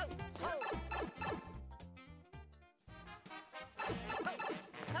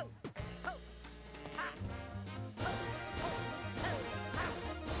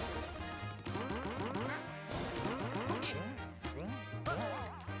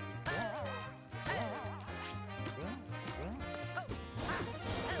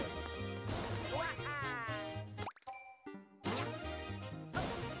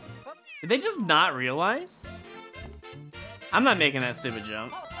 Did they just not realize? I'm not making that stupid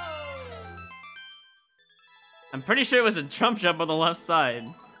jump. I'm pretty sure it was a Trump jump on the left side.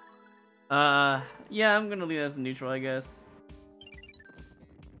 Yeah, I'm gonna leave that as neutral, I guess.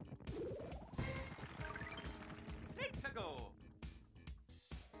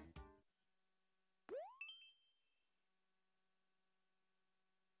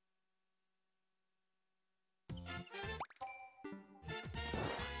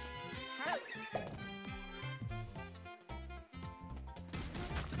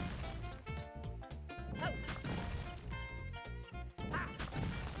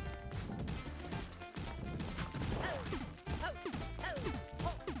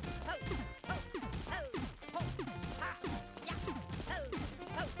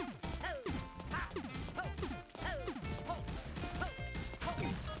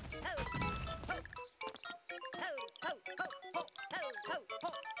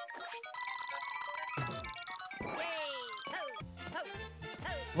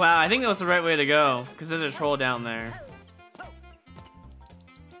 Wow, I think that was the right way to go, because there's a troll down there.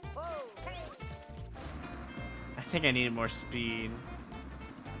 I think I needed more speed.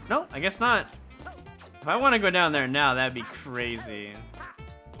 No, I guess not. If I want to go down there now, that'd be crazy.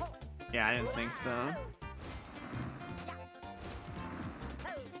 Yeah, I didn't think so.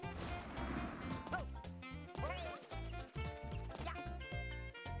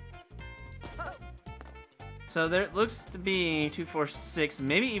 So there looks to be 2, 4, 6,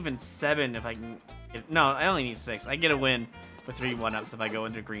 maybe even 7 if I can get, no, I only need 6. I get a win with 3 1-ups if I go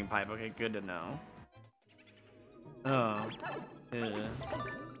into green pipe. Okay, good to know. Oh.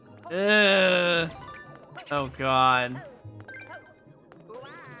 Ugh. Oh god.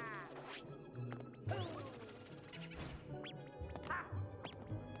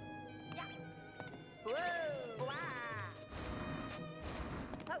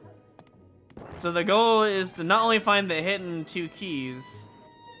 So the goal is to not only find the hidden 2 keys,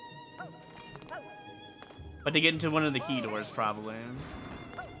 but to get into one of the key doors, probably.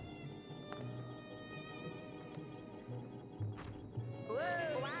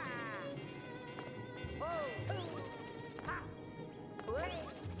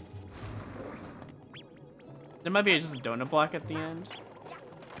 There might be just a donut block at the end.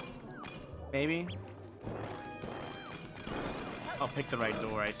 Maybe. I'll pick the right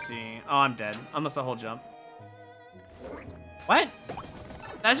door, I see. Oh, I'm dead. Unless a whole jump. What?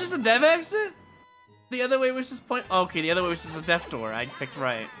 That's just a dev exit? The other way was just point. Okay, the other way was just a death door. I picked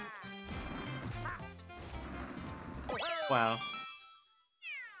right. Wow.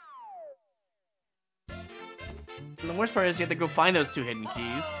 And the worst part is you have to go find those 2 hidden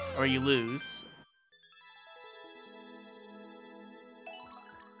keys, or you lose.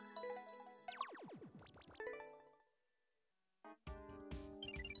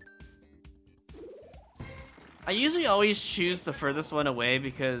 I usually always choose the furthest one away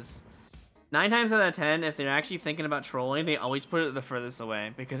because 9 times out of 10, if they're actually thinking about trolling, they always put it the furthest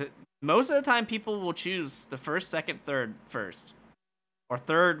away because most of the time people will choose the first, second, third first. Or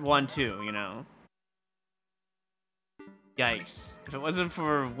third one too, you know. Yikes. If it wasn't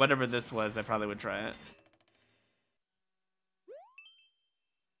for whatever this was, I probably would try it.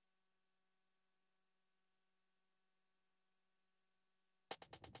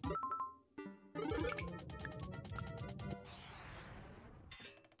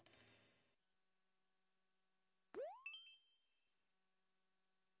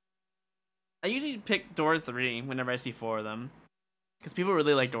 I usually pick door 3 whenever I see 4 of them. Because people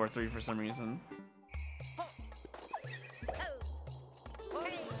really like door 3 for some reason.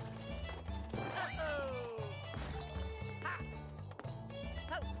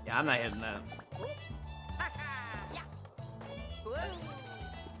 Yeah, I'm not hitting that.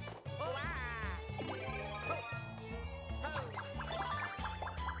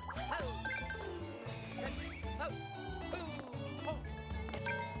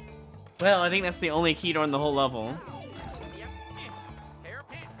 Well, I think that's the only key door in the whole level.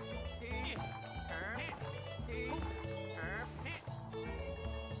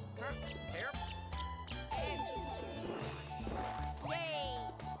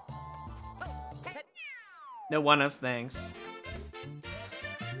 No one-ups, thanks.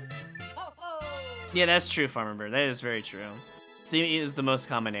 Yeah, that's true, Farmer Bird. That is very true. C is the most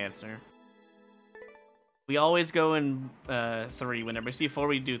common answer. We always go in 3. Whenever we see 4,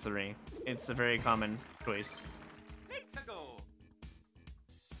 we do 3. It's a very common choice.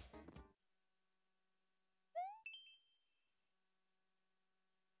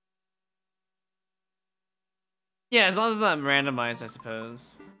 Yeah, as long as it's not randomized, I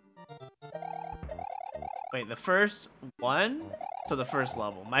suppose. Wait, the first one? So the first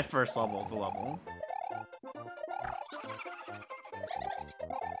level. My first level of the level.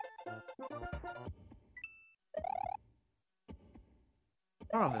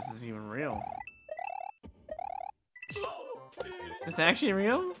 I don't know if this is even real. Is this actually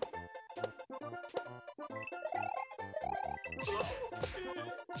real?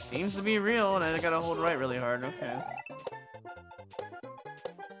 Seems to be real, and I gotta hold right really hard. Okay.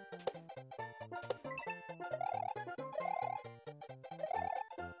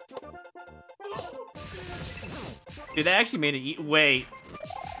 Dude, that actually made it wait.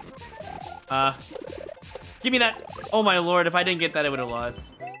 Give me that. Oh my lord, if I didn't get that, I would have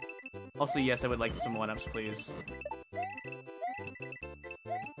lost. Also, yes, I would like some one-ups, please.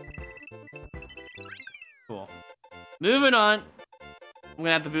 Cool. Moving on. I'm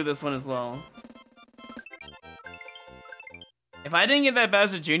gonna have to boot this one as well. If I didn't get that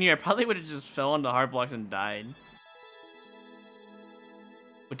Bowser Jr., I probably would have just fell into hard blocks and died.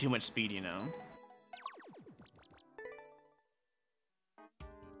 With too much speed, you know.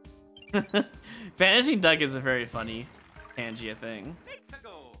 Vanishing Duck is a very funny Pangaea thing.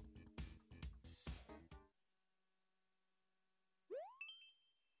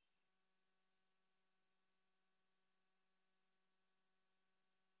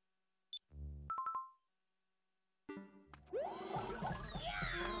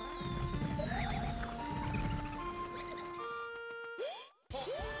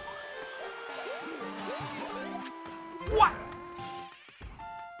 What?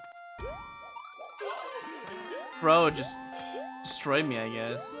 Bro, just destroyed me, I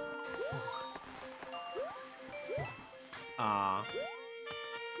guess. Ah.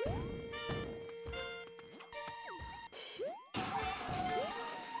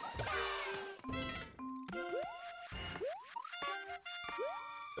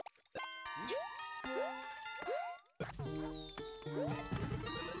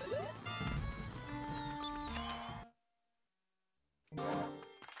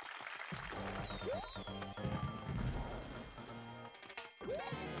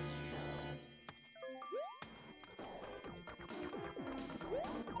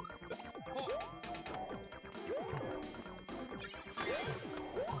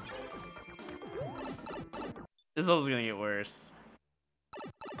 This level's gonna get worse.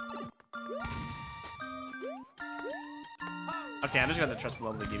 Okay, I'm just gonna trust the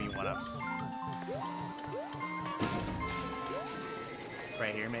level to give me one-ups.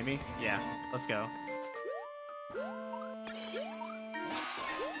 Right here, maybe? Yeah, let's go.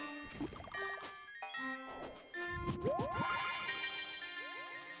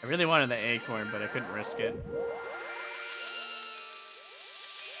 I really wanted the acorn, but I couldn't risk it.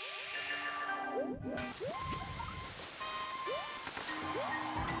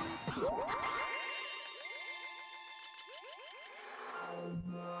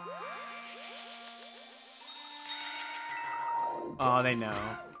 Oh, they know.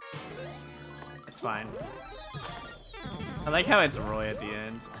 It's fine. I like how it's Roy at the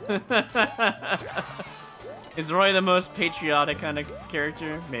end. Is Roy the most patriotic kind of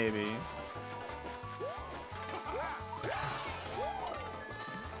character? Maybe.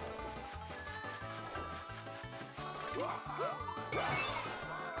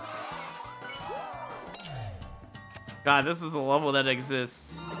 God, this is a level that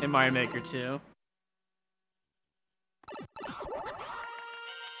exists in Mario Maker 2.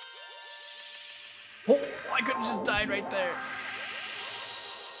 Oh, I could have just died right there.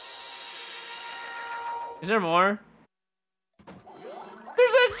 Is there more?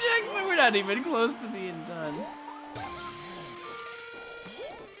 There's a checkpoint. We're not even close to being done.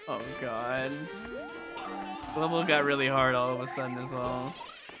 Oh God. The level got really hard all of a sudden as well.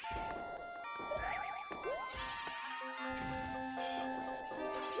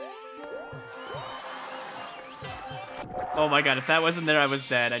 Oh my God, if that wasn't there, I was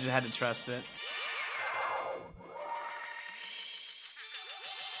dead. I just had to trust it.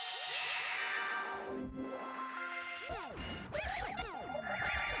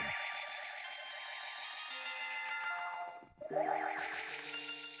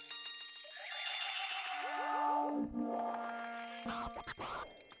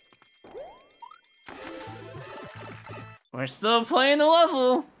 We're still playing the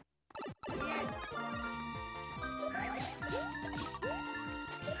level.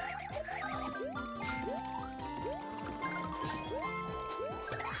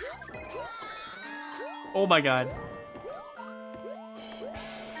 Oh my God.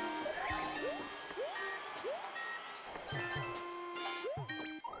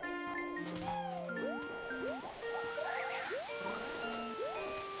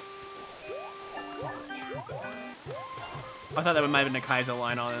 I thought that might have been a Kaizo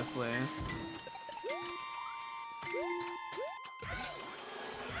line, honestly.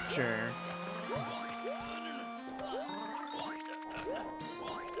 Sure.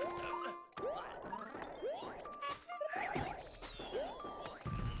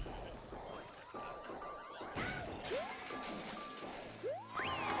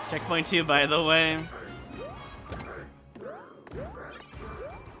 Checkpoint 2, by the way.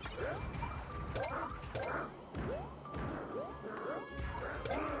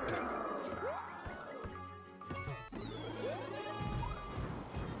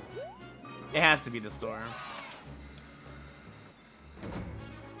 It has to be the store.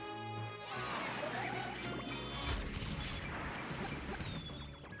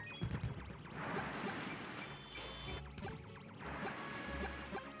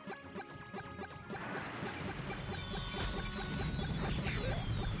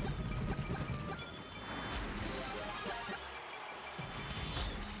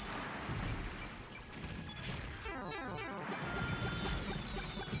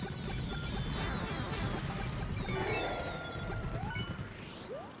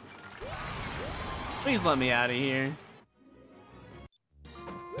 Please let me out of here.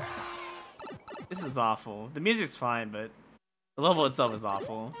 This is awful. The music's fine, but the level itself is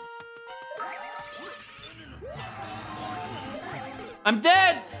awful. I'm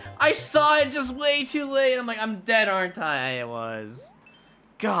dead! I saw it just way too late. I'm like, I'm dead, aren't I? I was.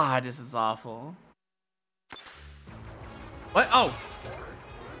 God, this is awful. What? Oh!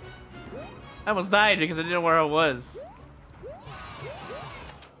 I almost died because I didn't know where I was.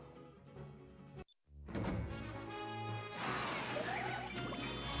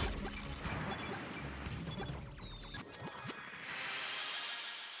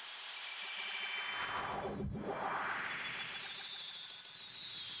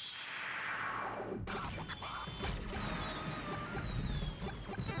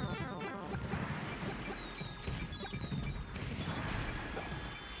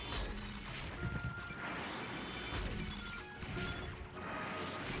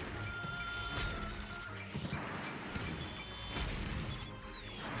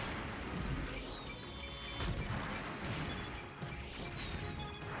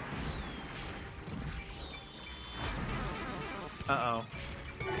 Uh-oh.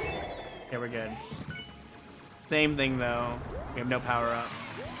 Okay, we're good. Same thing, though. We have no power up.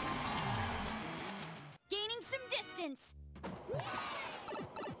 Gaining some distance.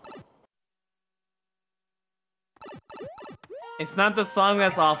 It's not the song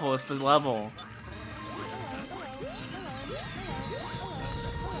that's awful, it's the level.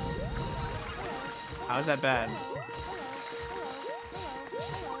 How is that bad?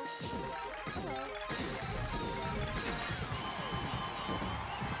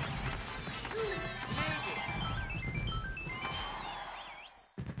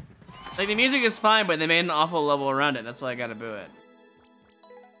 Like, the music is fine, but they made an awful level around it. That's why I gotta boo it.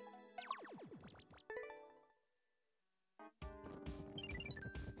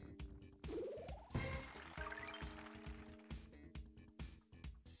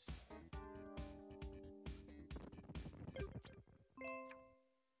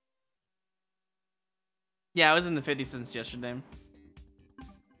 Yeah, I was in the 50 since yesterday.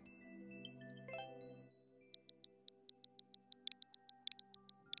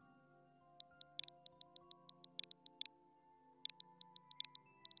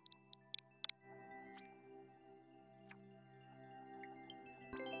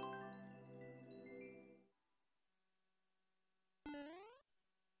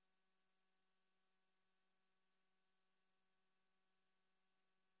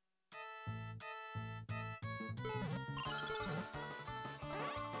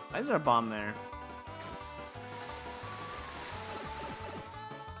 Why is there a bomb there?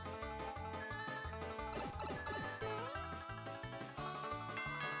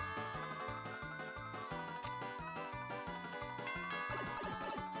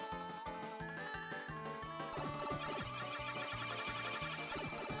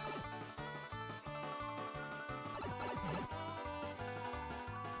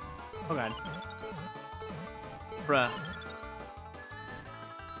 Oh god. Bruh.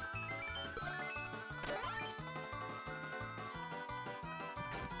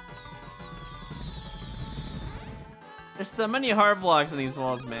 There's so many hard blocks in these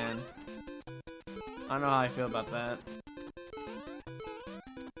walls, man. I don't know how I feel about that.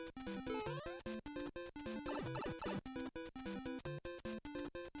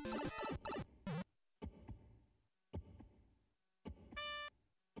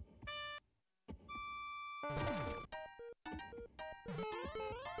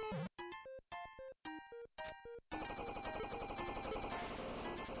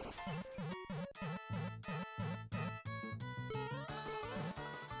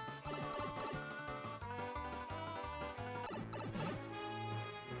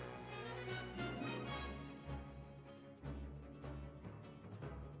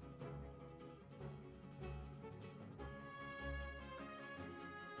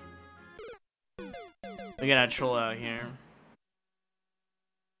 We got a troll out here.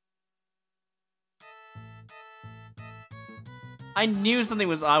 I knew something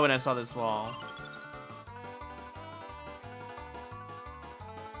was odd when I saw this wall.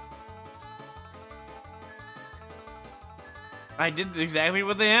 I did exactly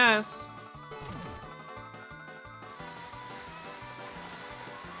what they asked.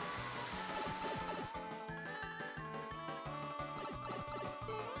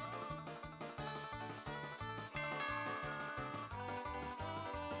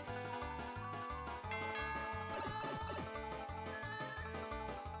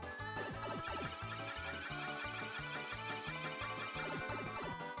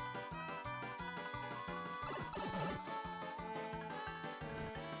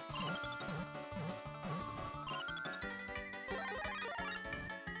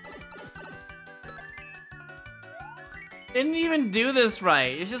 Didn't even do this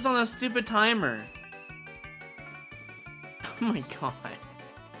right. It's just on a stupid timer. Oh my god.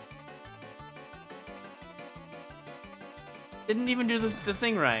 Didn't even do the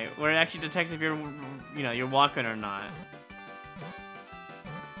thing right, where it actually detects if you're, you know, you're walking or not.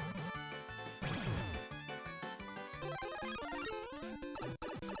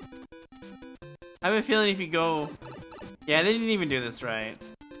 I have a feeling if you go... Yeah, they didn't even do this right.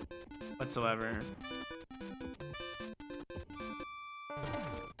 Whatsoever.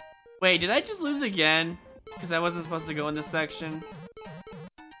 Wait, did I just lose again? Because I wasn't supposed to go in this section?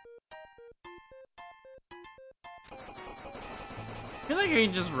 I feel like I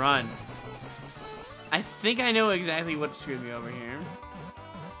can just run. I think I know exactly what screwed me over here.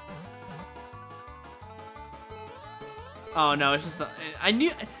 Oh no, it's just... I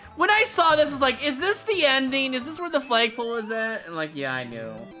knew... When I saw this, I was like, is this the ending? Is this where the flagpole is at? And like, yeah, I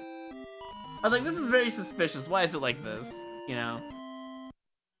knew. I was like, this is very suspicious. Why is it like this? You know?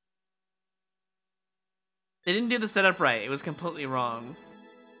 They didn't do the setup right. It was completely wrong.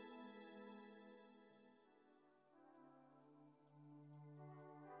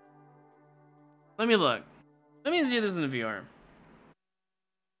 Let me look. Let me see this in viewer.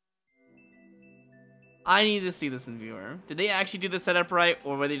 I need to see this in viewer. Did they actually do the setup right,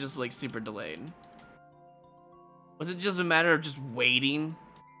 or were they just like super delayed? Was it just a matter of just waiting?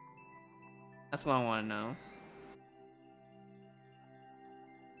 That's what I want to know.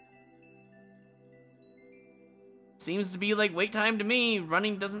 Seems to be like wait time to me.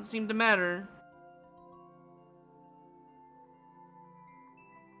 Running doesn't seem to matter.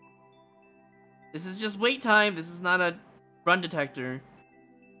 This is just wait time. This is not a run detector.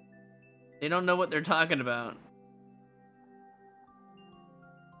 They don't know what they're talking about.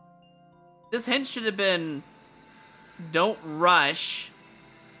 This hint should have been, don't rush,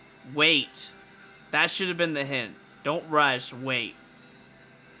 wait. That should have been the hint. Don't rush, wait.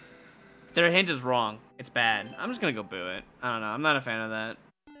 Their hint is wrong. It's bad. I'm just gonna go boo it. I don't know. I'm not a fan of that.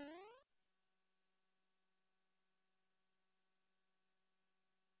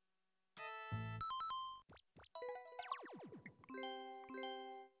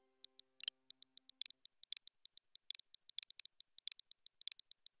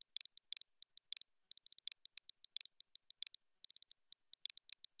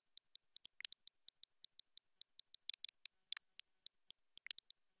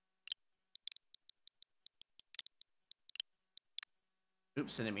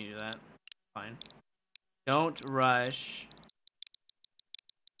 Oops, didn't mean to do that. Fine. Don't rush.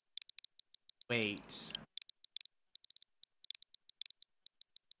 Wait.